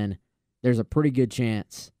 then there's a pretty good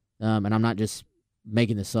chance, and I'm not just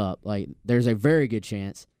making this up, like there's a very good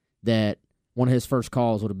chance that one of his first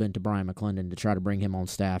calls would have been to Brian McClendon to try to bring him on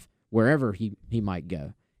staff wherever he might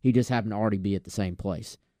go. He just happened to already be at the same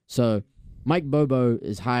place. So Mike Bobo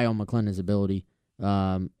is high on McClendon's ability.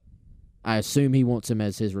 I assume he wants him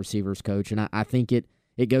as his receivers coach, and I think it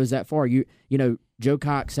goes that far. Joe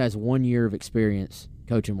Cox has 1 year of experience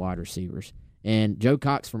coaching wide receivers. And Joe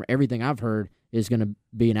Cox, from everything I've heard, is going to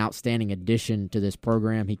be an outstanding addition to this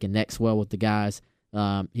program. He connects well with the guys.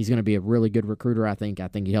 He's going to be a really good recruiter, I think. I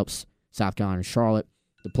think he helps South Carolina and Charlotte.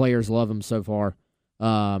 The players love him so far.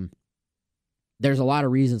 There's a lot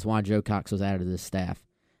of reasons why Joe Cox was added to this staff.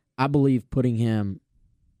 I believe putting him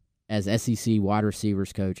as SEC wide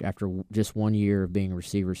receivers coach after just 1 year of being a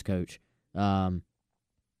receivers coach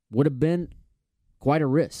would have been quite a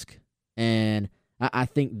risk. And I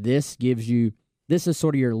think this is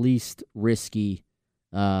sort of your least risky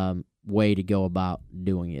way to go about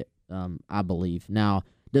doing it, I believe. Now,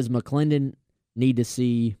 does McClendon need to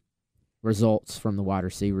see results from the wide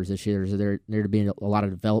receivers this year? Is there to be a lot of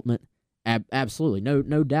development? Absolutely.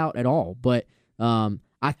 No doubt at all. But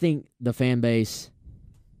I think the fan base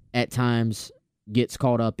at times gets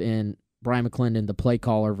caught up in Brian McClendon, the play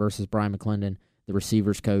caller, versus Brian McClendon, the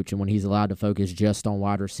receivers coach, and when he's allowed to focus just on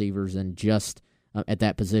wide receivers and just at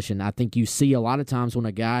that position. I think you see a lot of times when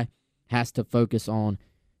a guy has to focus on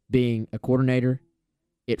being a coordinator,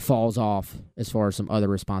 it falls off as far as some other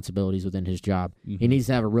responsibilities within his job. Mm-hmm. He needs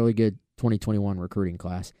to have a really good 2021 recruiting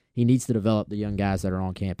class. He needs to develop the young guys that are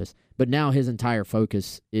on campus. But now his entire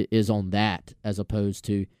focus is on that as opposed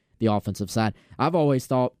to the offensive side. I've always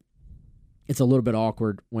thought it's a little bit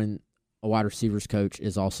awkward when a wide receivers coach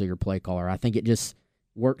is also your play caller. I think it just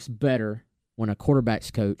works better when a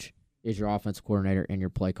quarterback's coach is your offensive coordinator and your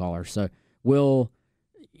play caller. So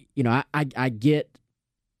I get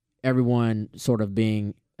everyone sort of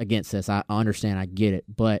being against this. I understand, I get it,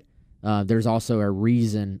 but there's also a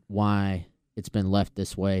reason why it's been left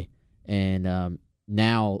this way, and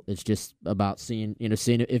now it's just about seeing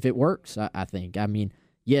if it works. I think. I mean,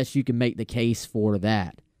 yes, you can make the case for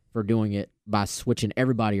that, for doing it by switching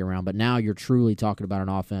everybody around, but now you're truly talking about an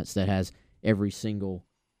offense that has every single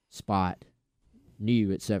spot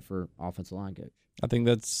new except for offensive line coach. I think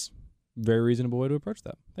that's a very reasonable way to approach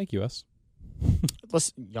that. Thank you, S.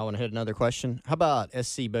 Y'all want to hit another question? How about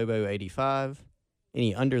SC Bobo 85?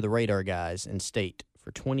 Any under-the-radar guys in state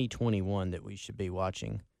for 2021 that we should be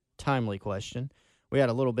watching? Timely question. We had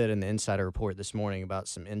a little bit in the Insider Report this morning about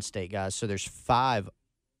some in-state guys. So there's 5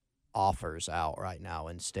 offers out right now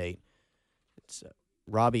in state. It's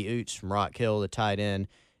Robbie Oots from Rock Hill, the tight end,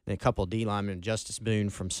 and a couple of D linemen, Justice Boone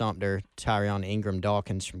from Sumter, Tyrion Ingram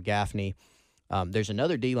Dawkins from Gaffney. There's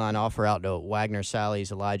another D-line offer out to Wagner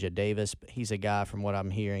Sally's Elijah Davis, but he's a guy, from what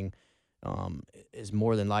I'm hearing, is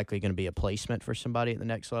more than likely going to be a placement for somebody at the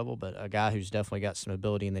next level, but a guy who's definitely got some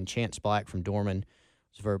ability. And then Chance Black from Dorman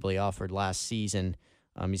was verbally offered last season.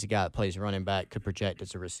 He's a guy that plays running back, could project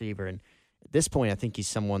as a receiver. And at this point, I think he's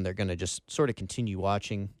someone they're going to just sort of continue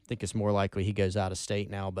watching. I think it's more likely he goes out of state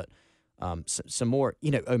now, but some more.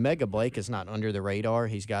 Omega Blake is not under the radar.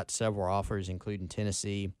 He's got several offers, including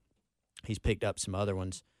Tennessee. He's picked up some other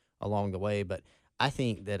ones along the way, but I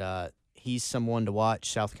think that he's someone to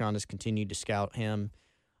watch. South Carolina's continued to scout him.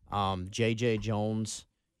 J.J. Jones,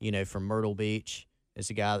 from Myrtle Beach,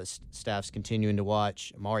 is a guy that staff's continuing to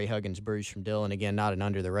watch. Amari Huggins-Bruce from Dillon, again, not an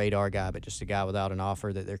under-the-radar guy, but just a guy without an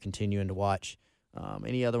offer that they're continuing to watch.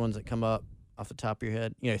 Any other ones that come up off the top of your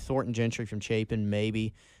head? Thornton Gentry from Chapin,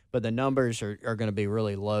 maybe, but the numbers are going to be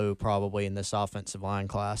really low probably in this offensive line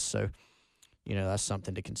class, so that's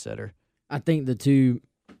something to consider. I think the two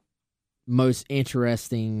most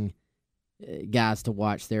interesting guys to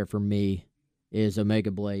watch there for me is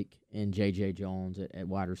Omega Blake and J.J. Jones at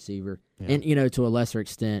wide receiver. Yeah. And, to a lesser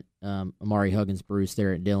extent, Amari Huggins-Bruce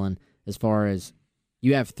there at Dillon. As far as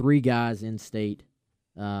you have 3 guys in state,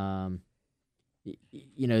 that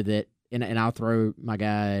 – and I'll throw my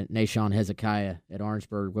guy Nahshon Hezekiah at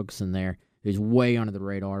Orangeburg Wilkinson there, who's way under the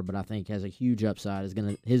radar, but I think has a huge upside.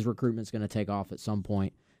 His recruitment's going to take off at some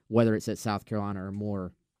point, whether it's at South Carolina or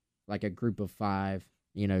more like a group of 5,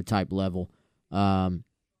 type level. The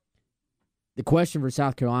question for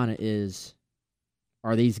South Carolina is,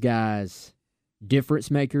 are these guys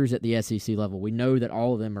difference makers at the SEC level? We know that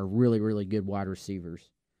all of them are really, really good wide receivers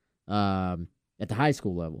at the high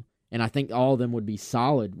school level. And I think all of them would be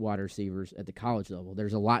solid wide receivers at the college level.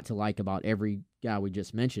 There's a lot to like about every guy we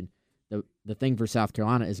just mentioned. The thing for South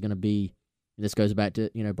Carolina is going to be, and this goes back to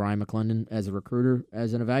Brian McClendon as a recruiter,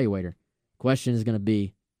 as an evaluator. Question is going to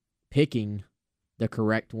be picking the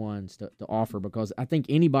correct ones to offer, because I think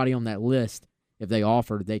anybody on that list, if they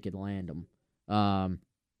offered, they could land them.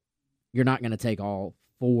 You're not going to take all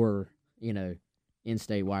 4,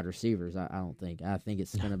 in-state wide receivers, I don't think. I think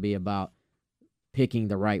it's going to be about picking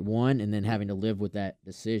the right one and then having to live with that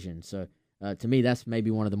decision. So, to me, that's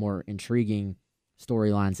maybe one of the more intriguing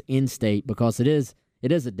storylines in-state, because it is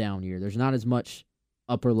a down year. There's not as much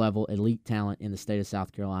upper-level elite talent in the state of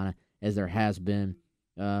South Carolina as there has been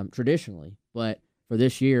traditionally. But for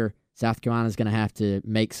this year, South Carolina is going to have to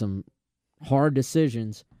make some hard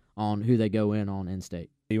decisions on who they go in state.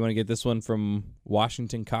 You want to get this one from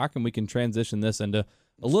Washington Cock, and we can transition this into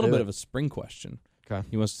a little bit of a spring question. Okay.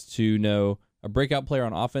 He wants to know a breakout player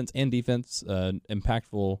on offense and defense,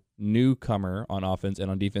 impactful newcomer on offense and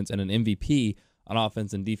on defense, and an MVP on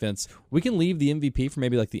offense and defense. We can leave the MVP for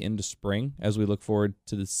maybe like the end of spring as we look forward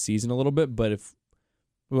to the season a little bit, but if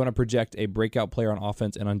we want to project a breakout player on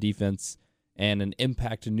offense and on defense and an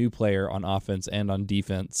impact new player on offense and on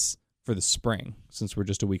defense for the spring, since we're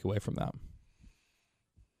just a week away from that.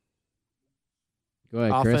 Go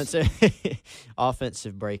ahead, Chris.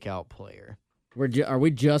 Offensive breakout player. Are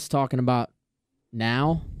we just talking about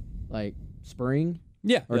now, like spring?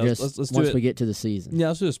 Yeah. Or yeah, just let's once do it. we get to the season? Yeah,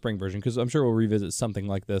 let's do a spring version, because I'm sure we'll revisit something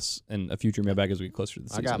like this in a future mailbag as we get closer to the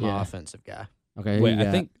season. I got my offensive guy. Okay. Wait, I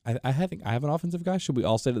think I have an offensive guy. Should we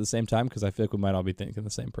all say it at the same time? Because I feel like we might all be thinking the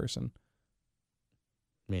same person.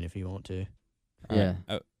 I mean, if you want to. All yeah.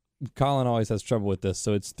 right. Colin always has trouble with this,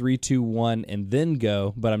 so it's 3, 2, 1, and then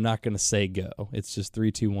go. But I'm not going to say go. It's just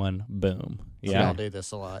 3, 2, 1, boom. Yeah, Yeah, I'll do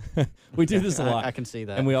this a lot. we do this a lot. I can see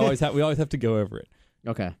that, and we always have to go over it.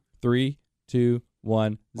 Okay. 3, 2,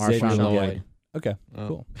 1. Xavier Marshawn Lloyd. Lloyd. Okay, Oh.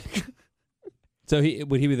 cool. So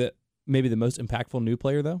would he be maybe the most impactful new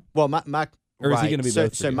player though? Well, my Or is he right. gonna be so,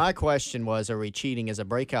 both for So you? my question was, are we cheating as a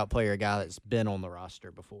breakout player, a guy that's been on the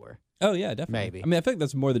roster before? Oh yeah, definitely. Maybe. I mean, I think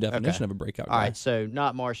that's more the definition Okay. of a breakout All guy. right, so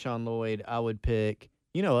not Marshawn Lloyd. I would pick,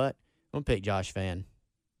 you know what? I'm going to pick Josh Fan.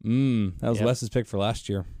 That was Yep. Wes's pick for last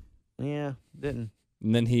year. Yeah, didn't.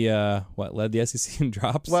 And then he led the SEC in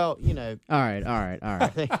drops. Well, All right. I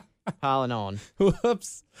think piling on.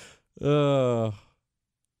 Whoops. All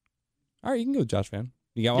right, you can go with Josh Fan.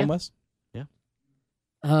 You got one, Yeah. Wes?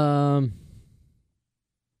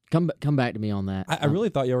 Come back to me on that. I really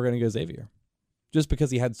thought you were going to go Xavier, just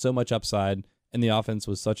because he had so much upside and the offense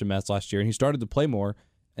was such a mess last year, and he started to play more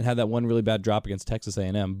and had that one really bad drop against Texas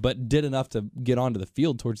A&M, but did enough to get onto the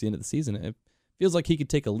field towards the end of the season. It feels like he could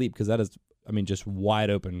take a leap, because that is, just wide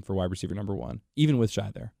open for wide receiver number 1, even with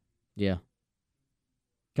Shy there. Yeah.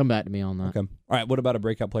 Come back to me on that. Okay. All right. What about a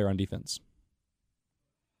breakout player on defense?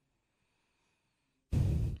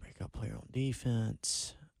 Breakout player on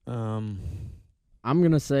defense. I'm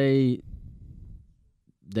gonna say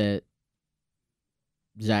that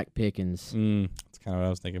Zach Pickens. That's kind of what I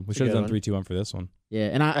was thinking. We That's a should have good done one. 3, 2, 1 for this one. Yeah,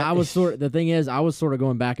 and I was the thing is, I was sort of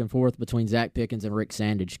going back and forth between Zach Pickens and Rick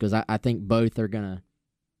Sandage, because I think both are gonna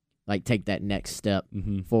like take that next step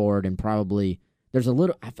Mm-hmm. forward, and probably I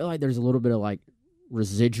feel like there's a little bit of like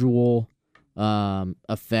residual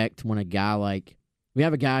effect when a guy like, we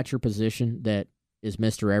have a guy at your position that is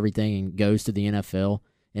Mr. Everything and goes to the NFL,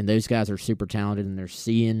 and those guys are super talented, and they're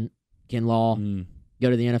seeing Kinlaw go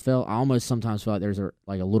to the NFL. I almost sometimes feel like there's a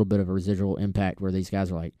little bit of a residual impact where these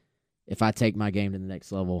guys are like, if I take my game to the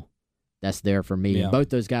next level, that's there for me. Yeah. And both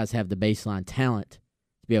those guys have the baseline talent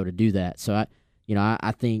to be able to do that. So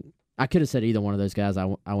I think I could have said either one of those guys.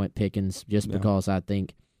 I went Pickens just because I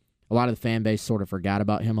think a lot of the fan base sort of forgot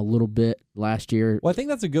about him a little bit last year. Well, I think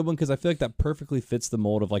that's a good one, because I feel like that perfectly fits the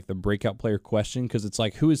mold of like the breakout player question, because it's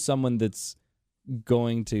like, who is someone that's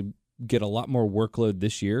going to get a lot more workload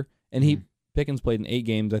this year? And Pickens played in 8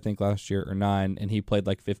 games, I think, last year, or 9, and he played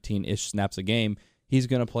like 15-ish snaps a game. He's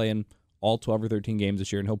going to play in all 12 or 13 games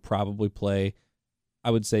this year, and he'll probably play,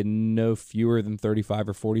 I would say, no fewer than 35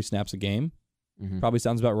 or 40 snaps a game. Mm-hmm. Probably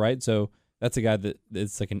sounds about right. So that's a guy that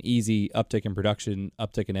it's like an easy uptick in production,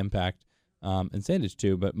 uptick in impact, and Sandage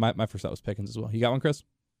too. But my first thought was Pickens as well. You got one, Chris?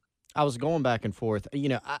 I was going back and forth.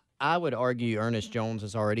 I would argue Ernest Jones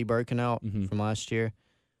has already broken out from last year.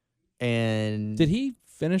 And did he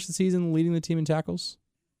finish the season leading the team in tackles?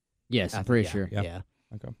 Yes, I'm pretty sure. Yeah.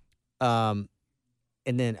 Okay.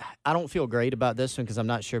 And then I don't feel great about this one because I'm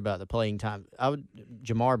not sure about the playing time.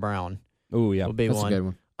 Jamar Brown. Oh yeah, will be That's one. a good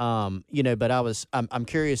one. But I'm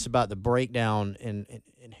curious about the breakdown and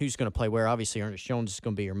who's going to play where. Obviously, Ernest Jones is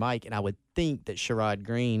going to be your Mike, and I would think that Sherrod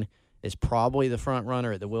Green is probably the front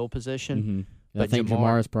runner at the will position. Mm-hmm. But I think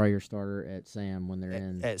Jamar is probably your starter at Sam when they're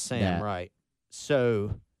in. At Sam, right.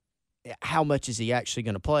 So how much is he actually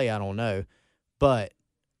going to play? I don't know. But,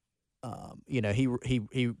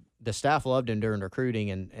 the staff loved him during recruiting,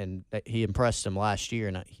 and he impressed them last year.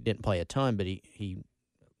 And he didn't play a ton, but he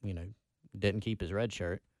didn't keep his red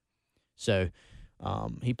shirt. So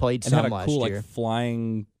he played and some had a last cool, year. like,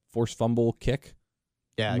 flying forced fumble kick.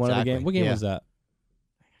 Yeah, One of the exactly. game. What game Yeah. was that?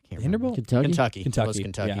 I can't Vanderbilt? remember. Kentucky. Kentucky. It was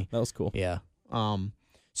Kentucky. Yeah, that was cool. Yeah.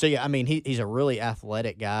 So yeah, I mean, he's a really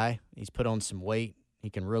athletic guy. He's put on some weight. He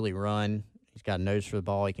can really run. He's got a nose for the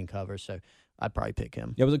ball. He can cover. So I'd probably pick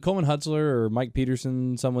him. Yeah, was it Coleman Hutzler or Mike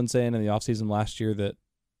Peterson? Someone saying in the offseason last year that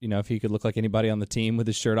if he could look like anybody on the team with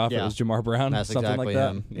his shirt off, it was Jamar Brown. That's something exactly like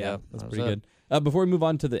that. him. Yeah, that's that pretty was good. Before we move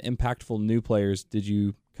on to the impactful new players, did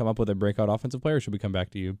you come up with a breakout offensive player? Or should we come back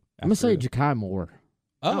to you? I'm gonna say Ja'Kai Moore.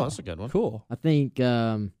 Oh, that's a good one. Cool. I think.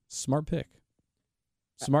 Smart pick.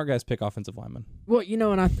 Smart guys pick offensive linemen. Well,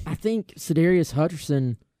 and I think Sedarius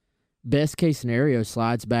Hutcherson, best case scenario,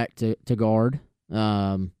 slides back to guard.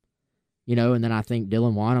 And then I think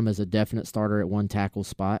Dylan Wanham is a definite starter at one tackle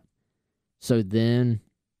spot. So then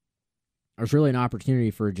there's really an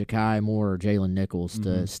opportunity for Ja'Kai Moore or Jalen Nichols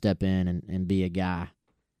to step in and be a guy,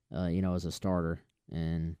 as a starter.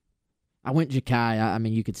 And I went Ja'Kai. I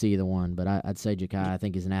mean, you could see either one, but I'd say Ja'Kai. I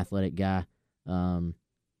think he's an athletic guy.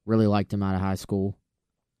 Really liked him out of high school.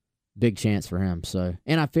 Big chance for him. So,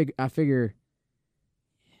 and I figure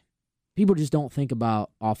people just don't think about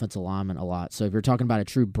offensive linemen a lot. So if you're talking about a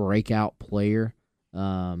true breakout player,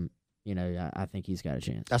 I think he's got a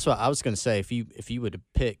chance. That's what I was going to say. If you would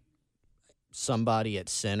pick somebody at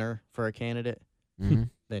center for a candidate,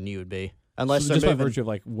 then you would be. Unless just they're by virtue of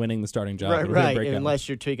like winning the starting job, right? Unless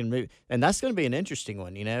you're taking move, and that's going to be an interesting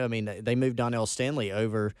one. I mean, they moved Donnell Stanley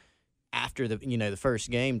over after the first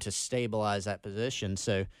game to stabilize that position.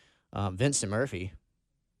 So Vincent Murphy,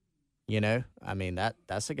 I mean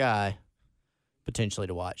that's a guy potentially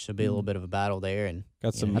to watch. So it'll be a little bit of a battle there, and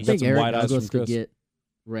got some. I think Eric wide eyes Douglas from could Chris. get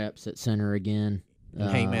reps at center again. And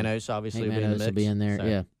Hank Manos obviously Hank will be in the Manos mix. will be in there. So.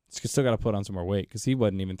 Yeah. Still got to put on some more weight because he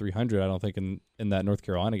wasn't even 300. I don't think in that North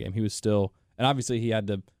Carolina game he was still, and obviously he had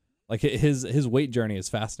to, like his weight journey is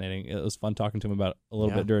fascinating. It was fun talking to him about it a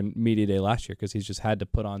little bit during media day last year because he's just had to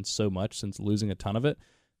put on so much since losing a ton of it.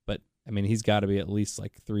 But I mean he's got to be at least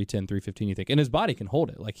like 310, 315. You think, and his body can hold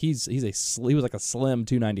it. Like he was like a slim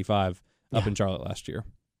 295 up in Charlotte last year.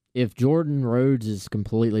 If Jordan Rhodes is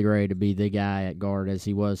completely ready to be the guy at guard as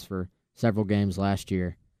he was for several games last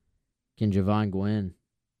year, can Javon Gwynn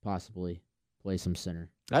possibly play some center?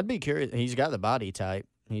 I'd be curious. He's got the body type.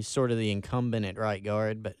 He's sort of the incumbent at right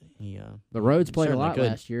guard, but But Rhodes played a lot could.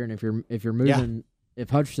 last year, and if you're moving, if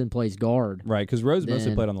Hutcherson plays guard, Right? Because Rhodes mostly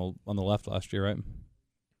then- played on the left last year, right?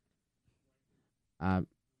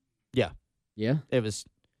 yeah, it was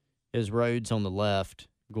Rhodes on the left,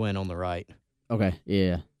 Gwynn on the right. okay,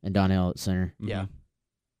 yeah, and Donnell at center. Yeah.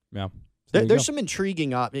 Yeah. So there you There's go. some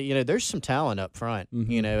intriguing there's some talent up front, and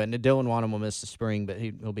Dylan Wanham will miss the spring, but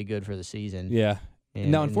he'll be good for the season. Yeah.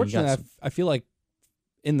 And, now, and you got unfortunately, I feel like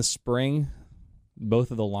in the spring,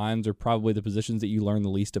 both of the lines are probably the positions that you learn the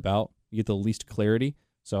least about. You get the least clarity.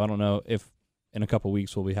 So I don't know if in a couple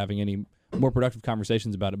weeks we'll be having any more productive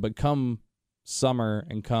conversations about it. But come summer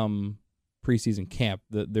and come preseason camp,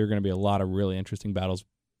 there are going to be a lot of really interesting battles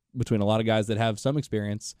between a lot of guys that have some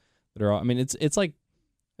experience that are. I mean, it's like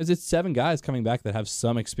it's 7 guys coming back that have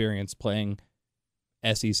some experience playing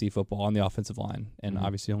SEC football on the offensive line, and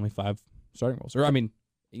obviously only 5 starting roles. Or I mean,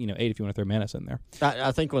 8 if you want to throw Manis in there.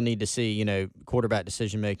 I think we'll need to see quarterback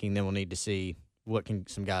decision making. Then we'll need to see what can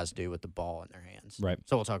some guys do with the ball in their hands. Right.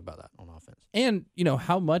 So we'll talk about that on offense. And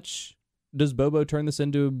how much does Bobo turn this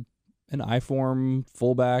into an I-form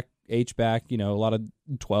fullback, H-back? A lot of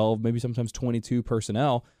 12, maybe sometimes 22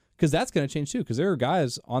 personnel, because that's going to change too. Because there are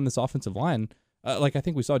guys on this offensive line. Like I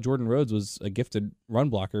think we saw Jordan Rhodes was a gifted run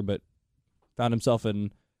blocker, but found himself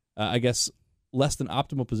in, I guess, less than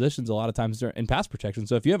optimal positions a lot of times in pass protection.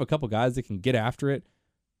 So if you have a couple guys that can get after it,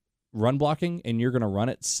 run blocking, and you're going to run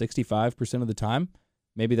it 65% of the time,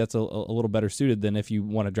 maybe that's a little better suited than if you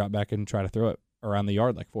want to drop back and try to throw it around the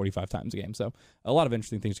yard like 45 times a game. So a lot of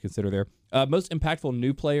interesting things to consider there. Most impactful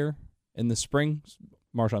new player in the spring,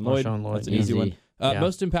 Marshawn Lloyd. That's an easy one.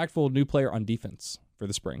 Most impactful new player on defense for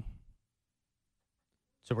the spring.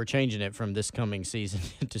 So we're changing it from this coming season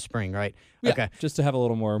to spring, right? Yeah, okay. Just to have a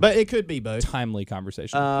little more But it could be both. timely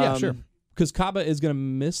conversation. Yeah, sure. Because Kaba is going to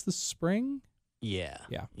miss the spring. Yeah.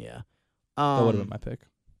 Yeah. That would have been my pick.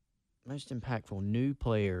 Most impactful new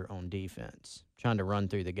player on defense. Trying to run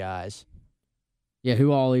through the guys. Yeah,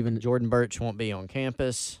 who all even? Jordan Birch won't be on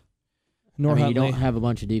campus. Nor you Huntley. don't have a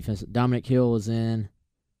bunch of defense. Dominic Hill is in.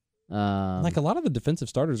 Like a lot of the defensive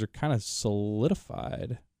starters are kind of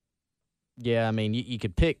solidified. Yeah, I mean, you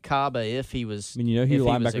could pick Kaba if he was. I mean, you know who your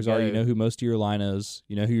linebackers are. You go. know who most of your line is.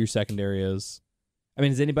 You know who your secondary is. I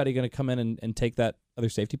mean, is anybody going to come in and take that other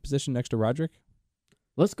safety position next to Roderick?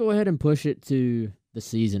 Let's go ahead and push it to the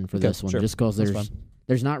season for this one, sure. just because That's fine.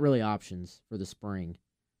 there's not really options for the spring.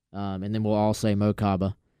 And then we'll all say Mo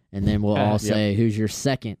Kaba, and then we'll all say who's your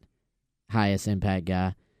second highest impact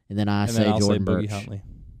guy, and then I'll say Jordan Boogie Birch. Huntley.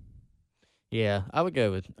 Yeah, I would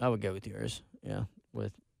go with yours. Yeah,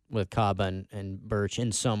 with Kaba and Birch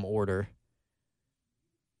in some order.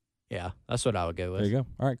 Yeah, that's what I would go with. There you go.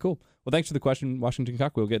 All right, cool. Well, thanks for the question, Washington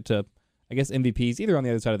Cock. We'll get to, I guess, MVPs either on the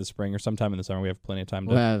other side of the spring or sometime in the summer. We have plenty of time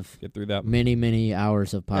We'll to have get through that. many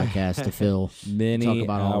hours of podcast to fill. Many talk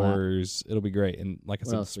about all that. hours. It'll be great. And like I What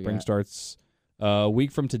said, else we spring got? starts a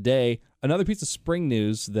week from today. Another piece of spring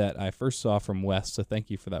news that I first saw from Wes, so thank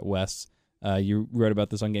you for that, Wes. You wrote about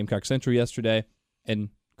this on Gamecock Central yesterday, and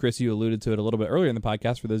Chris, you alluded to it a little bit earlier in the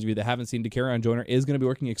podcast. For those of you that haven't seen, DeCarrion Joyner is going to be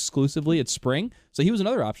working exclusively at spring, so he was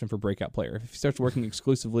another option for breakout player. If he starts working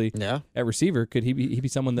exclusively at receiver, could he be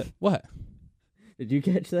someone that, what? Did you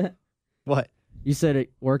catch that? What? You said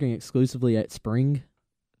it working exclusively at spring?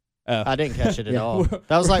 I didn't catch it at all.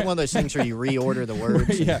 That was like one of those things where you reorder the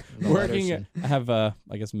words. Yeah, and the working. letters I have, I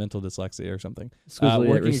guess, mental dyslexia or something. Exclusively at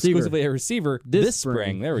Working receiver. exclusively at receiver this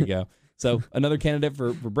spring. There we go. So another candidate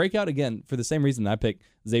for breakout, again, for the same reason I picked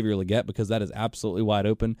Xavier Legette, because that is absolutely wide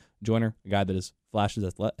open. Joyner, a guy that is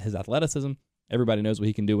flashes his athleticism. Everybody knows what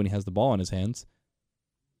he can do when he has the ball in his hands.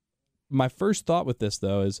 My first thought with this,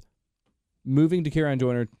 though, is moving DeCarrion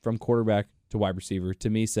Joyner from quarterback to wide receiver, to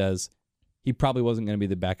me, says he probably wasn't going to be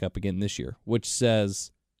the backup again this year, which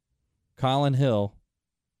says Colin Hill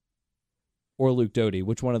or Luke Doty,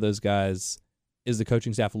 which one of those guys is the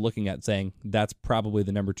coaching staff looking at saying that's probably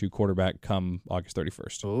the number 2 quarterback come August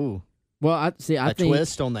 31st? Ooh. Well, I think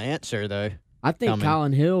twist on the answer, though. I think coming.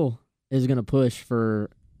 Colin Hill is going to push for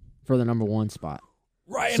the number 1 spot.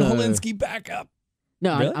 Ryan So- Helinski backup.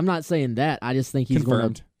 No, Really? I'm not saying that. I just think he's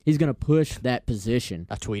going Confirmed. to push that position.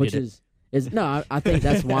 I tweeted which it. is no. I think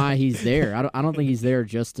that's why he's there. I don't think he's there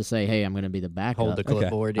just to say, "Hey, I'm going to be the backup." Hold the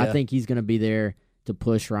clipboard. Yeah. I think he's going to be there to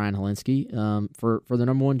push Ryan Helinski for the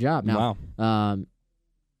number 1 job. Now, Wow.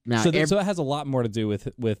 now So it has a lot more to do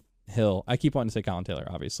with Hill. I keep wanting to say Colin Taylor,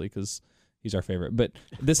 obviously, because he's our favorite. But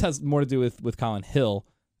this has more to do with Colin Hill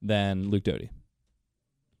than Luke Doty.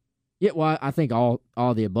 yeah, well, I think all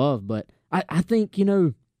the above, but I think,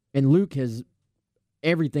 and Luke has,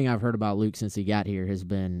 everything I've heard about Luke since he got here has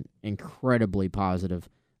been incredibly positive.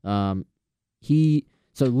 So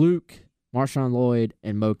Luke, Marshawn Lloyd,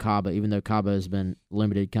 and Mo Kaba, even though Kaba has been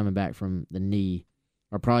limited coming back from the knee,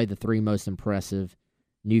 are probably the 3 most impressive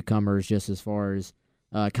newcomers, just as far as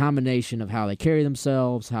a combination of how they carry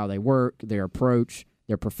themselves, how they work, their approach,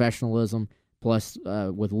 their professionalism, plus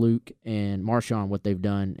with Luke and Marshawn, what they've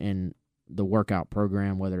done in the workout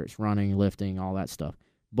program, whether it's running, lifting, all that stuff.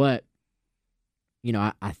 But,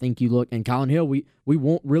 I think you look, and Colin Hill, we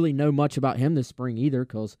won't really know much about him this spring either,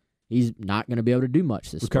 because he's not going to be able to do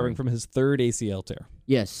much this Recovering spring. from his 3rd ACL tear.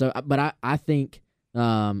 Yes, so, but I think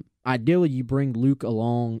ideally you bring Luke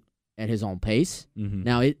along at his own pace. Mm-hmm.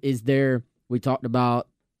 Now, we talked about,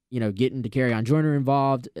 getting DeCarrion Joyner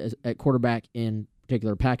involved at quarterback in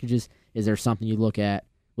particular packages. Is there something you look at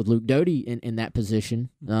with Luke Doty in that position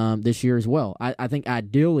this year as well? I think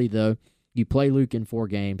ideally, though, you play Luke in 4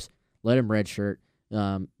 games, let him redshirt,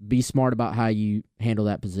 be smart about how you handle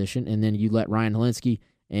that position, and then you let Ryan Helinski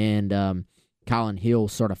and Colin Hill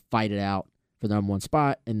sort of fight it out for the number 1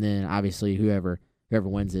 spot, and then obviously whoever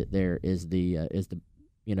wins it there is the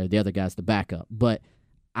other guy's the backup. But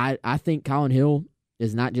I think Colin Hill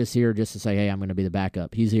is not just here just to say, hey, I'm going to be the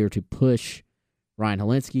backup. He's here to push Ryan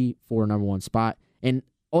Helinski for a number 1 spot. And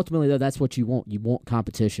ultimately, though, that's what you want. You want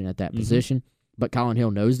competition at that position. But Colin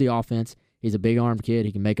Hill knows the offense. He's a big armed kid.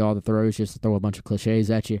 He can make all the throws, just to throw a bunch of cliches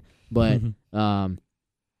at you. But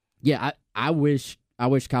yeah, I wish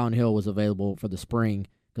Colin Hill was available for the spring,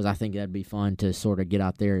 because I think that'd be fun to sort of get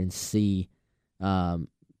out there and see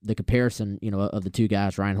the comparison, of the two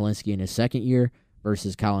guys, Ryan Helinski in his second year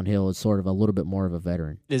versus Colin Hill is sort of a little bit more of a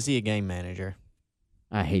veteran. Is he a game manager?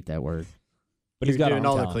 I hate that word. But he's got doing arm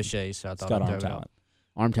all talent. the cliches, so I He's thott got I'd arm throw it talent.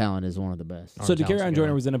 Arm talent is one of the best. So talent's Dakereon good.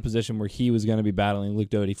 Joyner was in a position where he was going to be battling Luke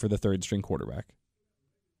Doty for the third string quarterback.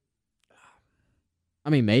 I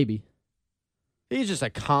mean, maybe. He's just a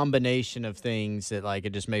combination of things that, like,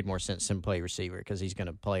 it just made more sense to play receiver because he's going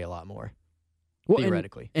to play a lot more, Well,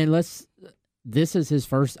 theoretically. And this is his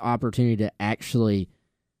first opportunity to actually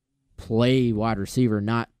play wide receiver,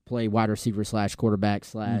 not play wide receiver / quarterback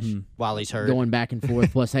 / While he's hurt. going back and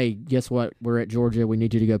forth. Plus, hey, guess what? We're at Georgia. We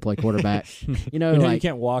need you to go play quarterback. You know you like,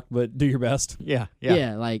 can't walk, but do your best. Yeah.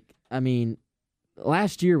 I mean,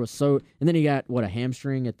 last year was so, and then he got a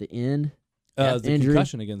hamstring at the end. It was the injury.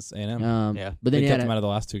 concussion against A&M. Yeah. But then They he kept had him out of the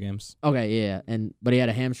last 2 games. but he had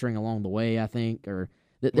a hamstring along the way, I think, or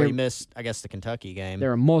Where he missed, I guess, the Kentucky game.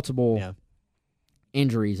 there are multiple Yeah.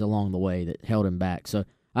 injuries along the way that held him back. So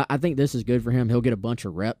I think this is good for him. He'll get a bunch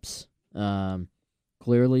of reps,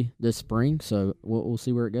 clearly this spring. So we'll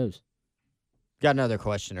see where it goes. Got another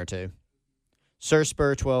question or two. Sir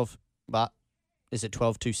Spur 12, is it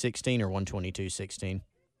 12-2-16 or 122-16?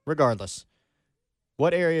 Regardless,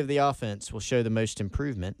 what area of the offense will show the most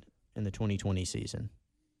improvement in the 2020 season?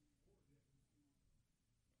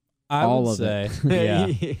 I All would of say,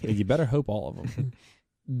 it. yeah, you better hope all of them.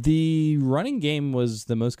 The running game was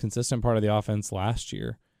the most consistent part of the offense last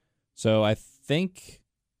year. So I think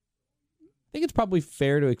it's probably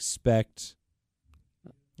fair to expect.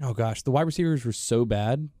 Oh gosh, the wide receivers were so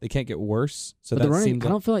bad they can't get worse. So But that seems. I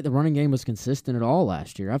don't feel like the running game was consistent at all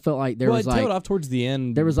last year. I felt like there was it tailed off towards the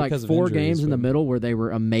end. there was like because of 4 injuries, games in the but middle where they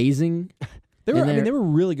were amazing. They were. and I mean, they're- they were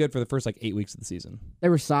really good for the first 8 weeks of the season. They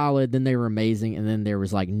were solid, then they were amazing, and then there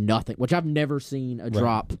was like nothing, which I've never seen a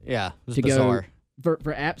drop Yeah, it was to bizarre. go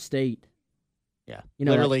for App State. Yeah, You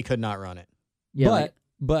know, literally could not run it. Yeah,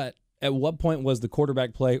 But at what point was the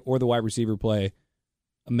quarterback play or the wide receiver play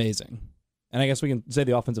amazing? And I guess we can say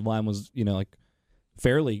the offensive line was,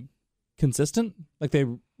 fairly consistent. Like they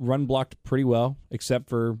run blocked pretty well, except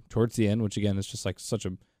for towards the end, which again is just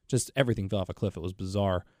just everything fell off a cliff. It was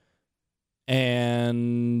bizarre.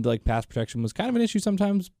 And pass protection was kind of an issue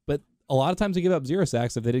sometimes, but a lot of times they give up 0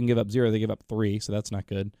 sacks. If they didn't give up 0, they give up 3, so that's not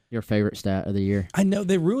good. your favorite stat of the year. I know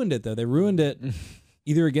they ruined it though. They ruined it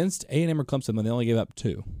either against A&M or Clemson when they only gave up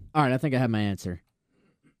 2. All right, I think I have my answer.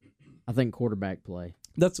 I think quarterback play.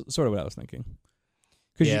 That's sort of what I was thinking.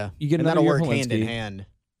 Because Yeah, you get and another that'll year work hand in Helinski. hand.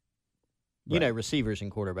 Right. Receivers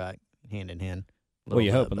and quarterback hand in hand. Well, you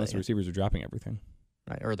Little hope, bit, unless but the receivers are dropping everything.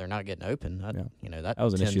 right, or they're not getting open. That That that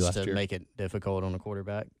was an tends issue last to year. make it difficult on a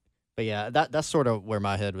quarterback. But yeah, that's sort of where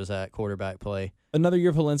my head was at. Quarterback play. Another year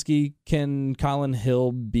of Helinski. Can Colin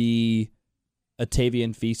Hill be a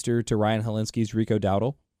Tavian Feaster to Ryan Helinski's Rico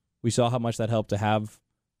Dowdle? We saw how much that helped to have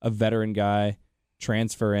a veteran guy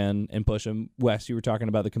transfer in and push him. Wes, you were talking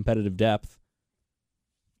about the competitive depth.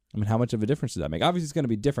 I mean, how much of a difference does that make? Obviously, it's going to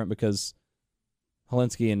be different because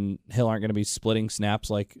Helinski and Hill aren't going to be splitting snaps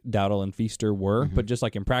like Dowdle and Feaster were, but just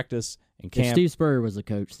like in practice and If camp. Steve Spurrier was the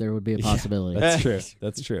coach, there would be a possibility. That's true.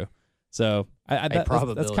 That's true. So that's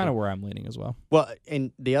probability. kind of where I'm leaning as well. Well,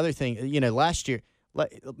 and the other thing, last year,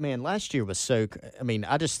 last year was so. I mean,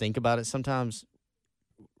 I just think about it sometimes.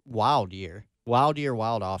 Wild year, wild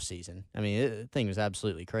off season. I mean, the thing was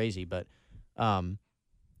absolutely crazy. But, just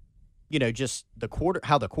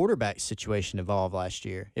how the quarterback situation evolved last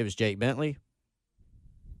year. It was Jake Bentley.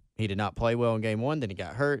 He did not play well in game 1. Then he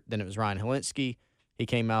got hurt. Then it was Ryan Helinski. He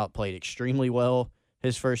came out, played extremely well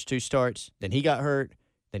his first 2 starts. Then he got hurt.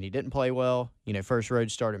 Then he didn't play well. First road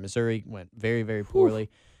start at Missouri went very, very poorly.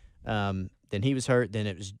 Then he was hurt. Then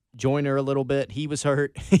it was Joyner a little bit. He was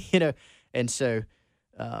hurt, And so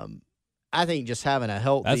I think just having a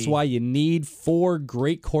healthy. That's why you need 4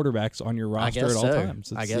 great quarterbacks on your roster at all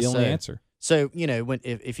times. It's the only answer. So,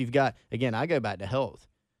 if you've got, again, I go back to health.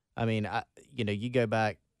 I mean, you go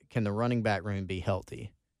back, can the running back room be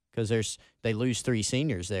healthy? Because they lose 3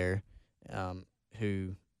 seniors there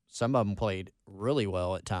who some of them played really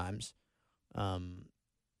well at times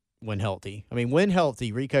when healthy. I mean, when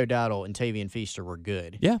healthy, Rico Dowdle and Tavian Feaster were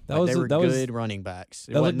good. Yeah, they were good running backs.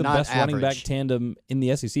 That was like the not best running back average. tandem in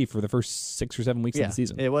the SEC for the first 6 or 7 weeks of the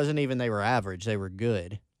season. It wasn't even they were average. They were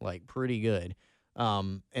good, pretty good.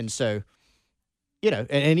 And so,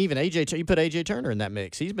 and even AJ, you put AJ Turner in that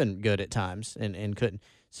mix. He's been good at times and couldn't.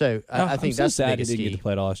 So I think I'm so that's the sad he biggest didn't key. get to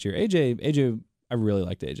play it all last year. AJ, I really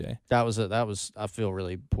liked AJ. That was. I feel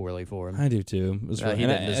really poorly for him. I do too. It was He and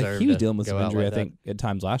didn't deserve he was to dealing with go some out injury, like I think, at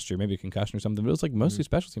times last year, maybe a concussion or something. But it was like mostly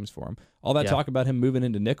special teams for him. All that Yeah. talk about him moving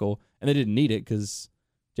into nickel, and they didn't need it because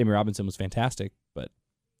Jamie Robinson was fantastic. But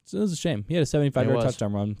it was a shame. He had a 75-yard was.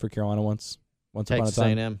 touchdown run for Carolina once upon a Texas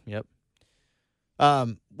time. A&M. Yep.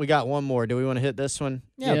 We got one more. Do we want to hit this one?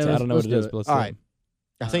 Yeah, Yeah, I don't know let's what it do is, it. but let's All do right.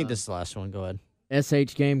 it. I think this is the last one. Go ahead.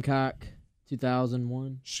 SH Gamecock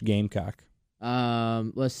 2001. Gamecock.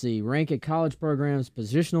 Let's see. Rank a college program's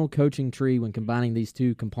positional coaching tree when combining these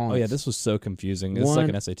two components. Oh yeah, this was so confusing. This is like One-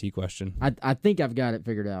 an SAT question. I think I've got it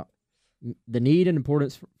figured out. The need and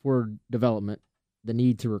importance for development, the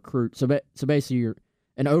need to recruit. So basically, you're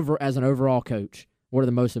as an overall coach, what are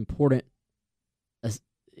the most important,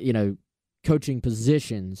 coaching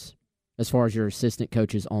positions as far as your assistant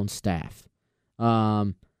coaches on staff?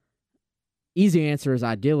 Easy answer is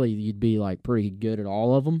ideally you'd be like pretty good at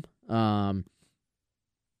all of them.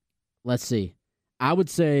 Let's see. I would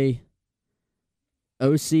say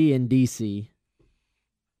OC and DC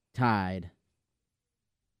tied.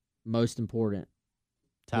 Most important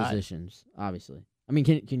Tied. positions, obviously. I mean,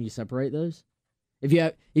 can you separate those? If you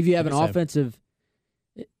have an Like I said. offensive,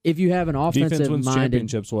 if you have an Defense offensive wins minded,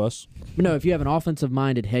 championships, Wes. no, if you have an offensive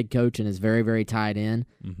minded head coach and is very very tied in,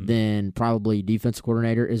 Mhm. then probably defense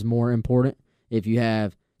coordinator is more important. If you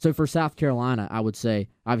have for South Carolina, I would say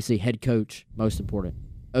obviously head coach most important.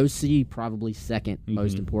 OC probably second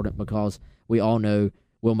most Mhm. important because we all know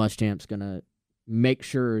Will Muschamp's gonna make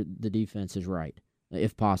sure the defense is right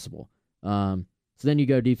if possible. So then you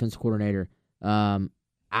go defense coordinator.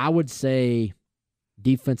 I would say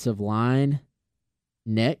defensive line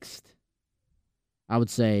next. I would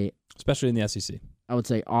say Especially in the SEC.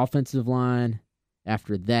 offensive line.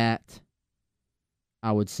 After that,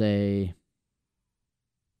 I would say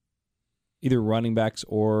Either running backs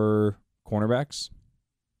or cornerbacks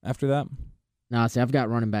after that. no. See, I've got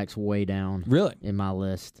running backs way down Really? in my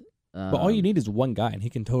list. But all you need is one guy, and he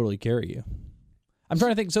can totally carry you. I'm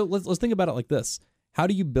trying to think. So let's think about it like this: how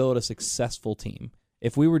do you build a successful team?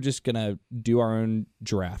 If we were just gonna do our own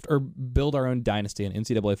draft or build our own dynasty in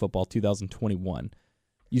NCAA football 2021,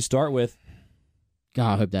 you start with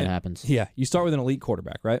God, I hope that happens. you start with an elite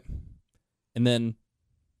quarterback, right? And then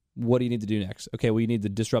what do you need to do next? Okay, well you need to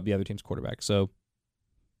disrupt the other team's quarterback. So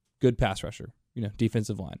good pass rusher,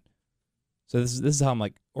 defensive line. So this is how I'm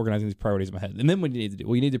like organizing these priorities in my head. And then what do you need to do?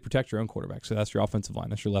 Well, you need to protect your own quarterback. So that's your offensive line.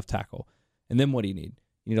 That's your left tackle. And then what do you need?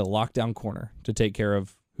 You need a lockdown corner to take care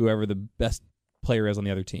of whoever the best player is on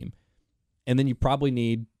the other team. And then you probably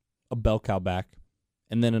need a bell cow back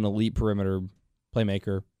and then an elite perimeter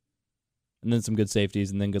playmaker and then some good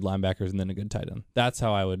safeties and then good linebackers and then a good tight end. That's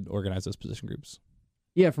how I would organize those position groups.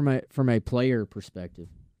 Yeah, from a player perspective,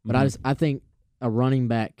 but I think a running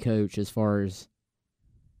back coach as far as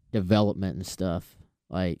development and stuff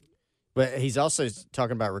like But he's also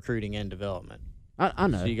talking about recruiting and development. I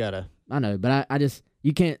know So you gotta. I know, but I just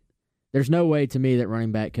you can't. There's no way to me that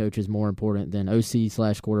running back coach is more important than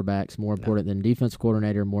OC/quarterbacks, more important than defense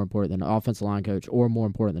coordinator, more important than offensive line coach, or more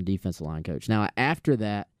important than defensive line coach. Now, after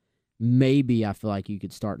that, maybe I feel like you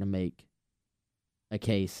could start to make a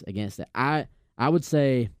case against that. I would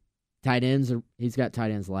say tight ends. He's got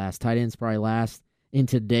tight ends last. Tight ends probably last in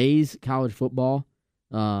today's college football.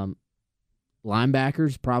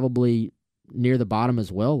 Linebackers probably near the bottom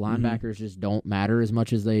as well. Linebackers just don't matter as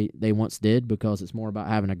much as they once did because it's more about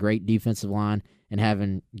having a great defensive line and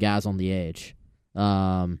having guys on the edge.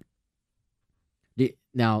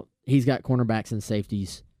 Now, he's got cornerbacks and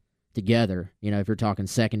safeties together, if you're talking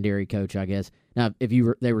secondary coach, I guess. Now, if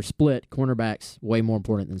they were split, cornerbacks way more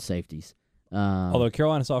important than safeties. Although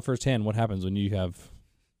Carolina saw firsthand what happens when you have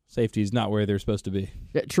safeties not where they're supposed to be.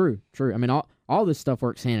 Yeah, true. I mean, all this stuff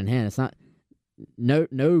works hand in hand. It's not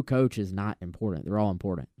no coach is not important. They're all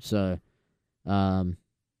important. So, all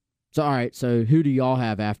right. So, who do y'all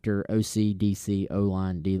have after OC, DC, O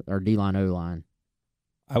line, or D line, O line?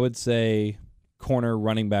 I would say corner,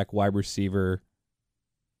 running back, wide receiver,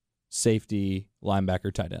 safety,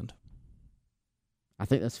 linebacker, tight end. I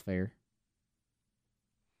think that's fair.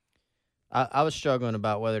 I was struggling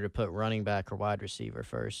about whether to put running back or wide receiver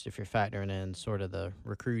first if you're factoring in sort of the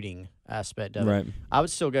recruiting aspect of Right. it. I would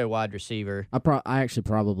still go wide receiver. I actually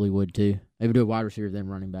probably would too. Maybe do a wide receiver then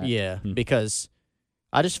running back. Yeah, because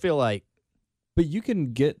I just feel like But you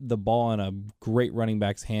can get the ball in a great running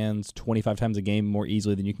back's hands 25 times a game more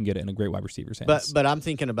easily than you can get it in a great wide receiver's hands. But I'm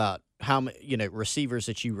thinking about how many receivers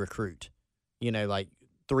that you recruit. Like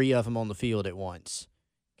 3 of them on the field at once.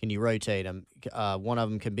 Can you rotate them? One of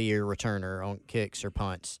them can be your returner on kicks or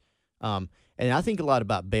punts. And I think a lot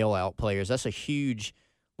about bailout players. That's a huge,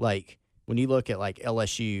 when when you look at like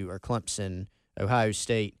LSU or Clemson, Ohio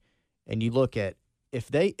State, and you look at if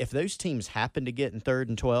those teams happen to get in 3rd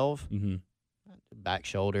and 12, back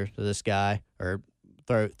shoulder to this guy or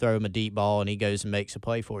throw him a deep ball and he goes and makes a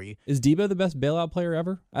play for you. Is Debo the best bailout player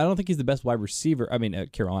ever? I don't think he's the best wide receiver. I mean,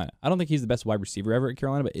 at Carolina. I don't think he's the best wide receiver ever at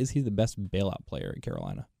Carolina, but is he the best bailout player at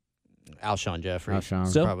Carolina? Alshon Jeffrey.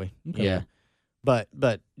 Still? Probably. Okay. Yeah. But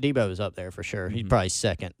Debo is up there for sure. He's probably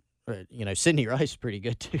second. Sidney Rice is pretty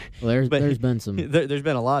good too. Well, there's been some there's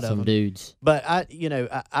been a lot of some them. dudes. But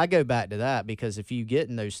I go back to that because if you get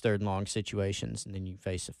in those 3rd and long situations and then you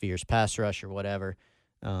face a fierce pass rush or whatever,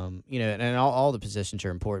 and all the positions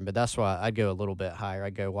are important. But that's why I'd go a little bit higher.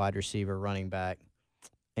 I'd go wide receiver, running back,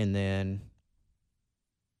 and then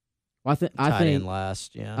Well, I tight think end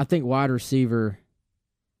last. Yeah, I think wide receiver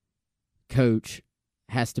coach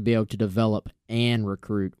has to be able to develop and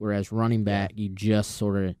recruit, whereas running back you just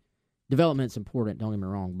sort of development's important. Don't get me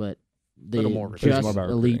wrong, but the Little more recruiting. just More about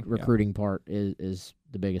elite recruiting, yeah. recruiting part is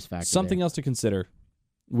the biggest factor. Something there. else to consider.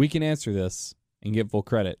 We can answer this and get full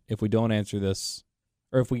credit. If we don't answer this,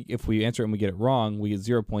 or if we answer it and we get it wrong, we get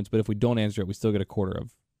 0 points. But if we don't answer it, we still get a quarter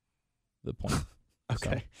of the point.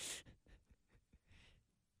 okay.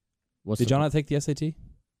 Did y'all not take the SAT?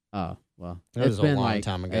 Oh well, That was it's a been long like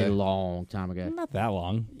time ago. a long time ago. Not that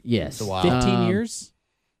long. Yes, It's a while. 15 years?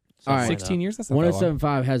 All right. 16 years? That's not that long.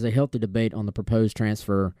 1075 has a healthy debate on the proposed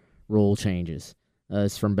transfer rule changes.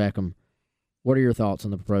 It's from Beckham. What are your thoughts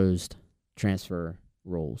on the proposed transfer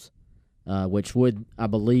rules, which would, I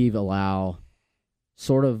believe, allow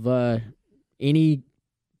sort of any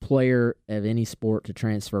player of any sport to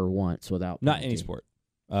transfer once without Not penalty? any sport.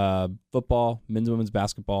 Football, men's and women's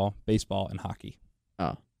basketball, baseball, and hockey.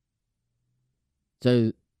 Oh.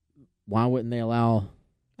 So why wouldn't they allow...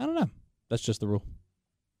 I don't know. That's just the rule.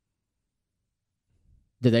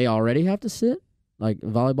 Do they already have to sit, like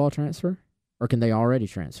volleyball transfer? Or can they already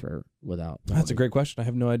transfer without penalty? That's a great question. I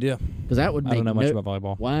have no idea. Because that would I make don't know much about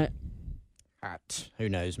volleyball. Why? Who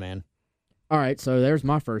knows, man? All right, so there's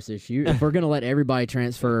my first issue. If we're going to let everybody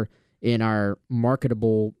transfer in our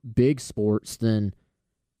marketable big sports, then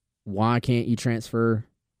why can't you transfer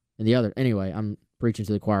in the other? Anyway, I'm preaching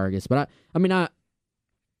to the choir, I guess. But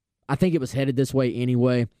I think it was headed this way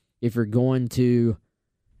anyway. If we're going to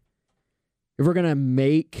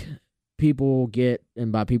make people get,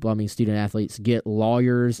 and by people I mean student athletes, get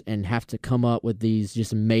lawyers and have to come up with these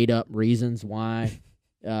just made up reasons why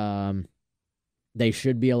they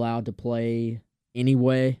should be allowed to play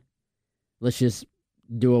anyway, let's just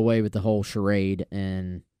do away with the whole charade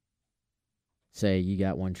and say you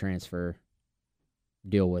got one transfer,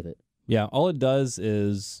 deal with it. Yeah, all it does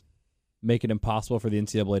is make it impossible for the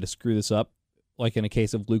NCAA to screw this up, like in a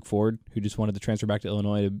case of Luke Ford, who just wanted to transfer back to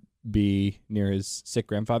Illinois to be near his sick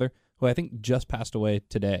grandfather, who I think just passed away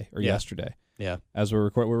today or yesterday. Yeah. As we're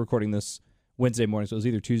recording this Wednesday morning, so it was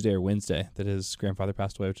either Tuesday or Wednesday that his grandfather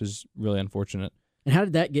passed away, which is really unfortunate. And how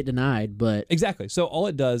did that get denied? But Exactly. So all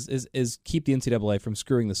it does is keep the NCAA from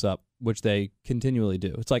screwing this up, which they continually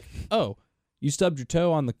do. It's like, oh, you stubbed your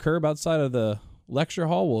toe on the curb outside of the lecture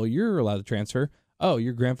hall? Well, you're allowed to transfer. Oh,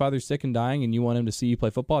 your grandfather's sick and dying and you want him to see you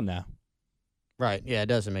play football now? Right. Yeah, it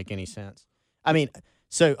doesn't make any sense. I mean,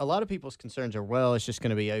 so a lot of people's concerns are, well, it's just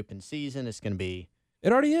going to be open season. It's going to be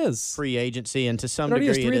It already is. free agency, and to some It already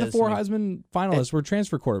degree is. Three it of the four I mean, Heisman finalists were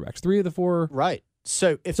transfer quarterbacks. 3 of the 4. right.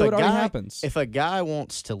 So if So a it already guy happens. if a guy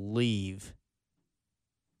wants to leave,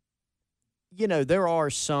 there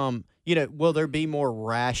are some, will there be more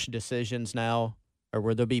rash decisions now, or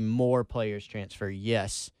will there be more players transfer?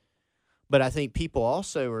 Yes. But I think people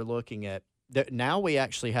also are looking at now we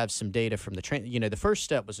actually have some data from the the first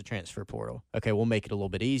step was a transfer portal. Okay, we'll make it a little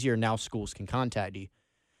bit easier. Now schools can contact you.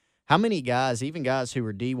 How many guys, even guys who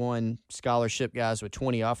were D1 scholarship guys with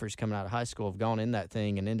 20 offers coming out of high school, have gone in that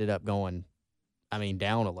thing and ended up going,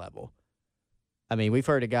 down a level? We've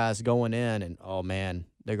heard of guys going in and, oh, man,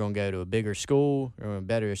 they're going to go to a bigger school or a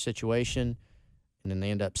better situation, and then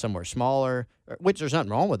they end up somewhere smaller, which there's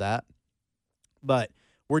nothing wrong with that. But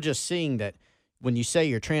we're just seeing that when you say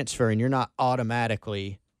you're transferring, you're not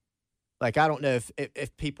automatically like, I don't know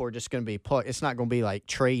if people are just going to be it's not going to be like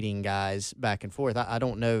trading guys back and forth. I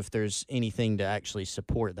don't know if there's anything to actually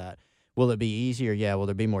support that. Will it be easier? Yeah. Will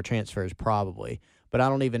there be more transfers? Probably. But I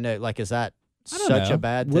don't even know. Like, is that such a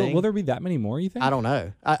bad thing? Will there be that many more, you think? I don't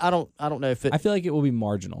know. I don't know if it. I feel like it will be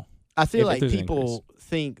marginal. I feel like there's an people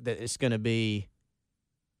think that it's going to be,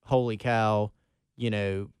 holy cow,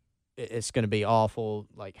 it's going to be awful.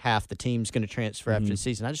 Like half the team's going to transfer after the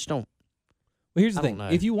season. I just don't. Well, here's the I thing. don't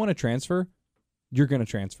know. If you want to transfer, you're going to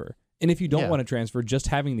transfer. And if you don't Yeah. want to transfer, just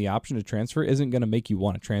having the option to transfer isn't going to make you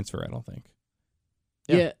want to transfer, I don't think.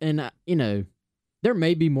 Yeah, and there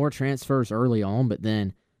may be more transfers early on, but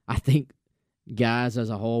then I think guys as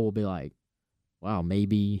a whole will be like, wow,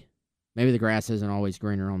 maybe the grass isn't always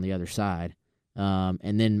greener on the other side.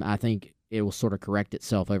 And then I think it will sort of correct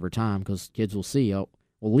itself over time because kids will see,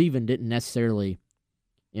 leaving didn't necessarily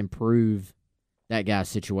improve that guy's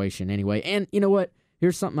situation anyway. And you know what?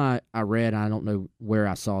 Here's something I read. I don't know where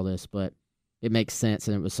I saw this, but it makes sense,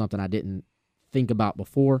 and it was something I didn't think about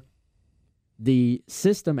before. The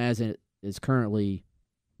system as it is currently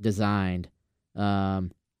designed,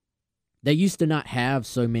 they used to not have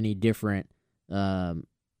so many different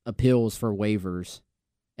appeals for waivers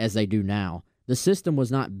as they do now. The system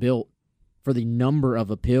was not built for the number of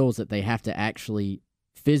appeals that they have to actually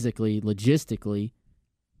physically, logistically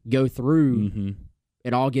go through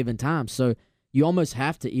at all given times. So you almost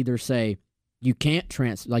have to either say you can't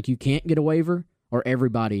you can't get a waiver, or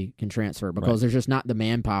everybody can transfer because there's just not the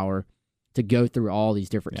manpower to go through all these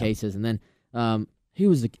different cases. And then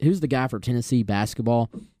who's the guy for Tennessee basketball?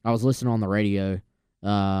 I was listening on the radio.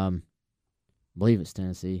 I believe it's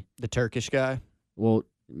Tennessee. The Turkish guy? Well,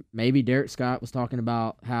 maybe Derek Scott was talking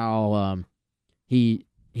about how he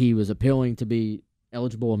was appealing to be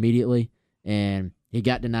eligible immediately, and he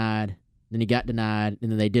got denied. Then he got denied, and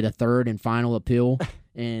then they did a third and final appeal,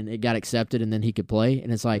 and it got accepted, and then he could play. And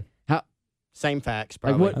it's like, how? Same facts,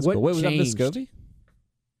 probably. Like what was that changed? Vescovi?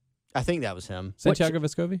 I think that was him. Santiago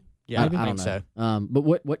Vescovi? Yeah, I I don't think know. so.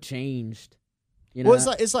 But what changed? Well,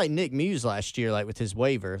 it's like Nick Muse last year, like with his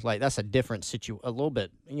waiver. Like that's a different situation, a little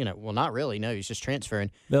bit. Well, not really. No, he's just transferring.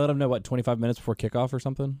 They let him know 25 minutes before kickoff or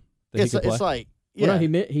something. It's like Well, no, he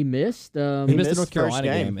missed. He missed the North Carolina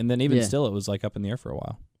game, and then even still, it was like up in the air for a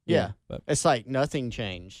while. Yeah, but it's like nothing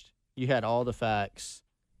changed. You had all the facts.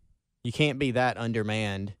 You can't be that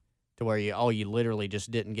undermanned to where you literally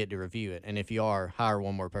just didn't get to review it. And if you are, hire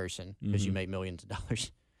one more person because you make millions of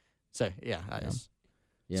dollars. So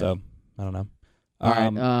So I don't know. All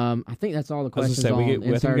right. I think that's all the questions. I think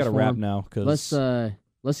we got to wrap now because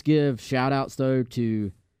let's give shout outs though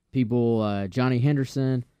to people Johnny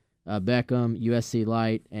Henderson, Beckham, USC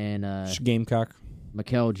Light, and Gamecock.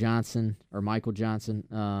 Michael Johnson,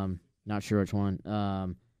 not sure which one,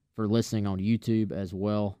 for listening on YouTube as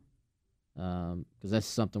well, because that's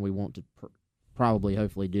something we want to probably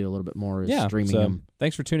hopefully do a little bit more is streaming them.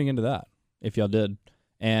 Thanks for tuning into that, if y'all did.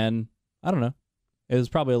 And I don't know, it was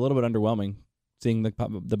probably a little bit underwhelming seeing the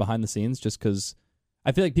behind the scenes, just because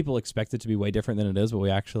I feel like people expect it to be way different than it is, but we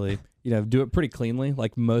actually do it pretty cleanly,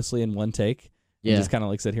 like mostly in one take. Yeah, and just kind of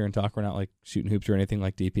like sit here and talk. We're not like shooting hoops or anything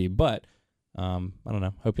like DP, but I don't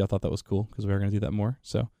know. Hope y'all thought that was cool because we are going to do that more.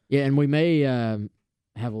 So yeah, and we may have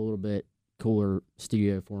a little bit cooler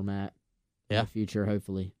studio format in the future,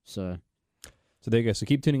 hopefully. So there you go. So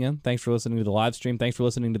keep tuning in. Thanks for listening to the live stream. Thanks for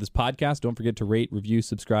listening to this podcast. Don't forget to rate, review,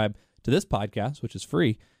 subscribe to this podcast, which is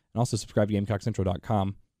free, and also subscribe to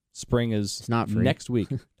GamecockCentral.com. Spring is not free. Next week.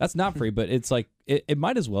 That's not free, but it's like it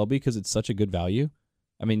might as well be because it's such a good value.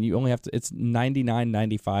 I mean, you only have to. It's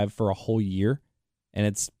 $99.95 for a whole year,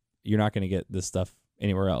 and you're not going to get this stuff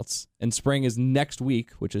anywhere else. And spring is next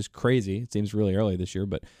week, which is crazy. It seems really early this year,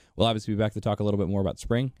 but we'll obviously be back to talk a little bit more about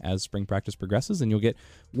spring as spring practice progresses, and you'll get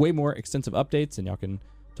way more extensive updates, and y'all can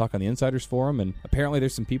talk on the Insiders Forum. And apparently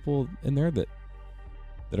there's some people in there that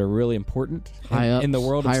are really important in the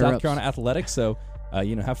world of South Carolina athletics. So,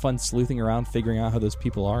 have fun sleuthing around, figuring out how those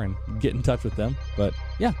people are, and get in touch with them. But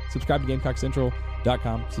yeah, subscribe to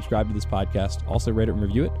GamecockCentral.com. Subscribe to this podcast. Also rate it and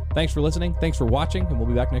review it. Thanks for listening. Thanks for watching, and we'll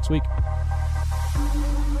be back next week.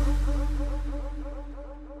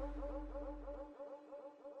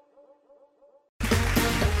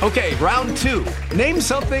 Okay, round two. Name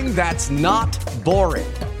something that's not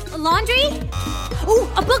boring. A laundry? Ooh,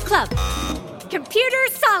 a book club. Computer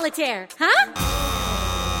solitaire, huh?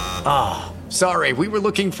 Ah, sorry, we were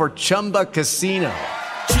looking for Chumba Casino.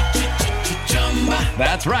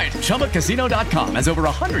 That's right, ChumbaCasino.com has over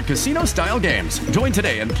 100 casino-style games. Join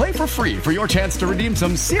today and play for free for your chance to redeem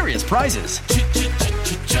some serious prizes.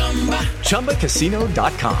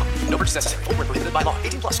 ChumbaCasino.com. No purchase necessary. Void where prohibited by law.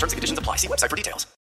 18+ terms and conditions apply. See website for details.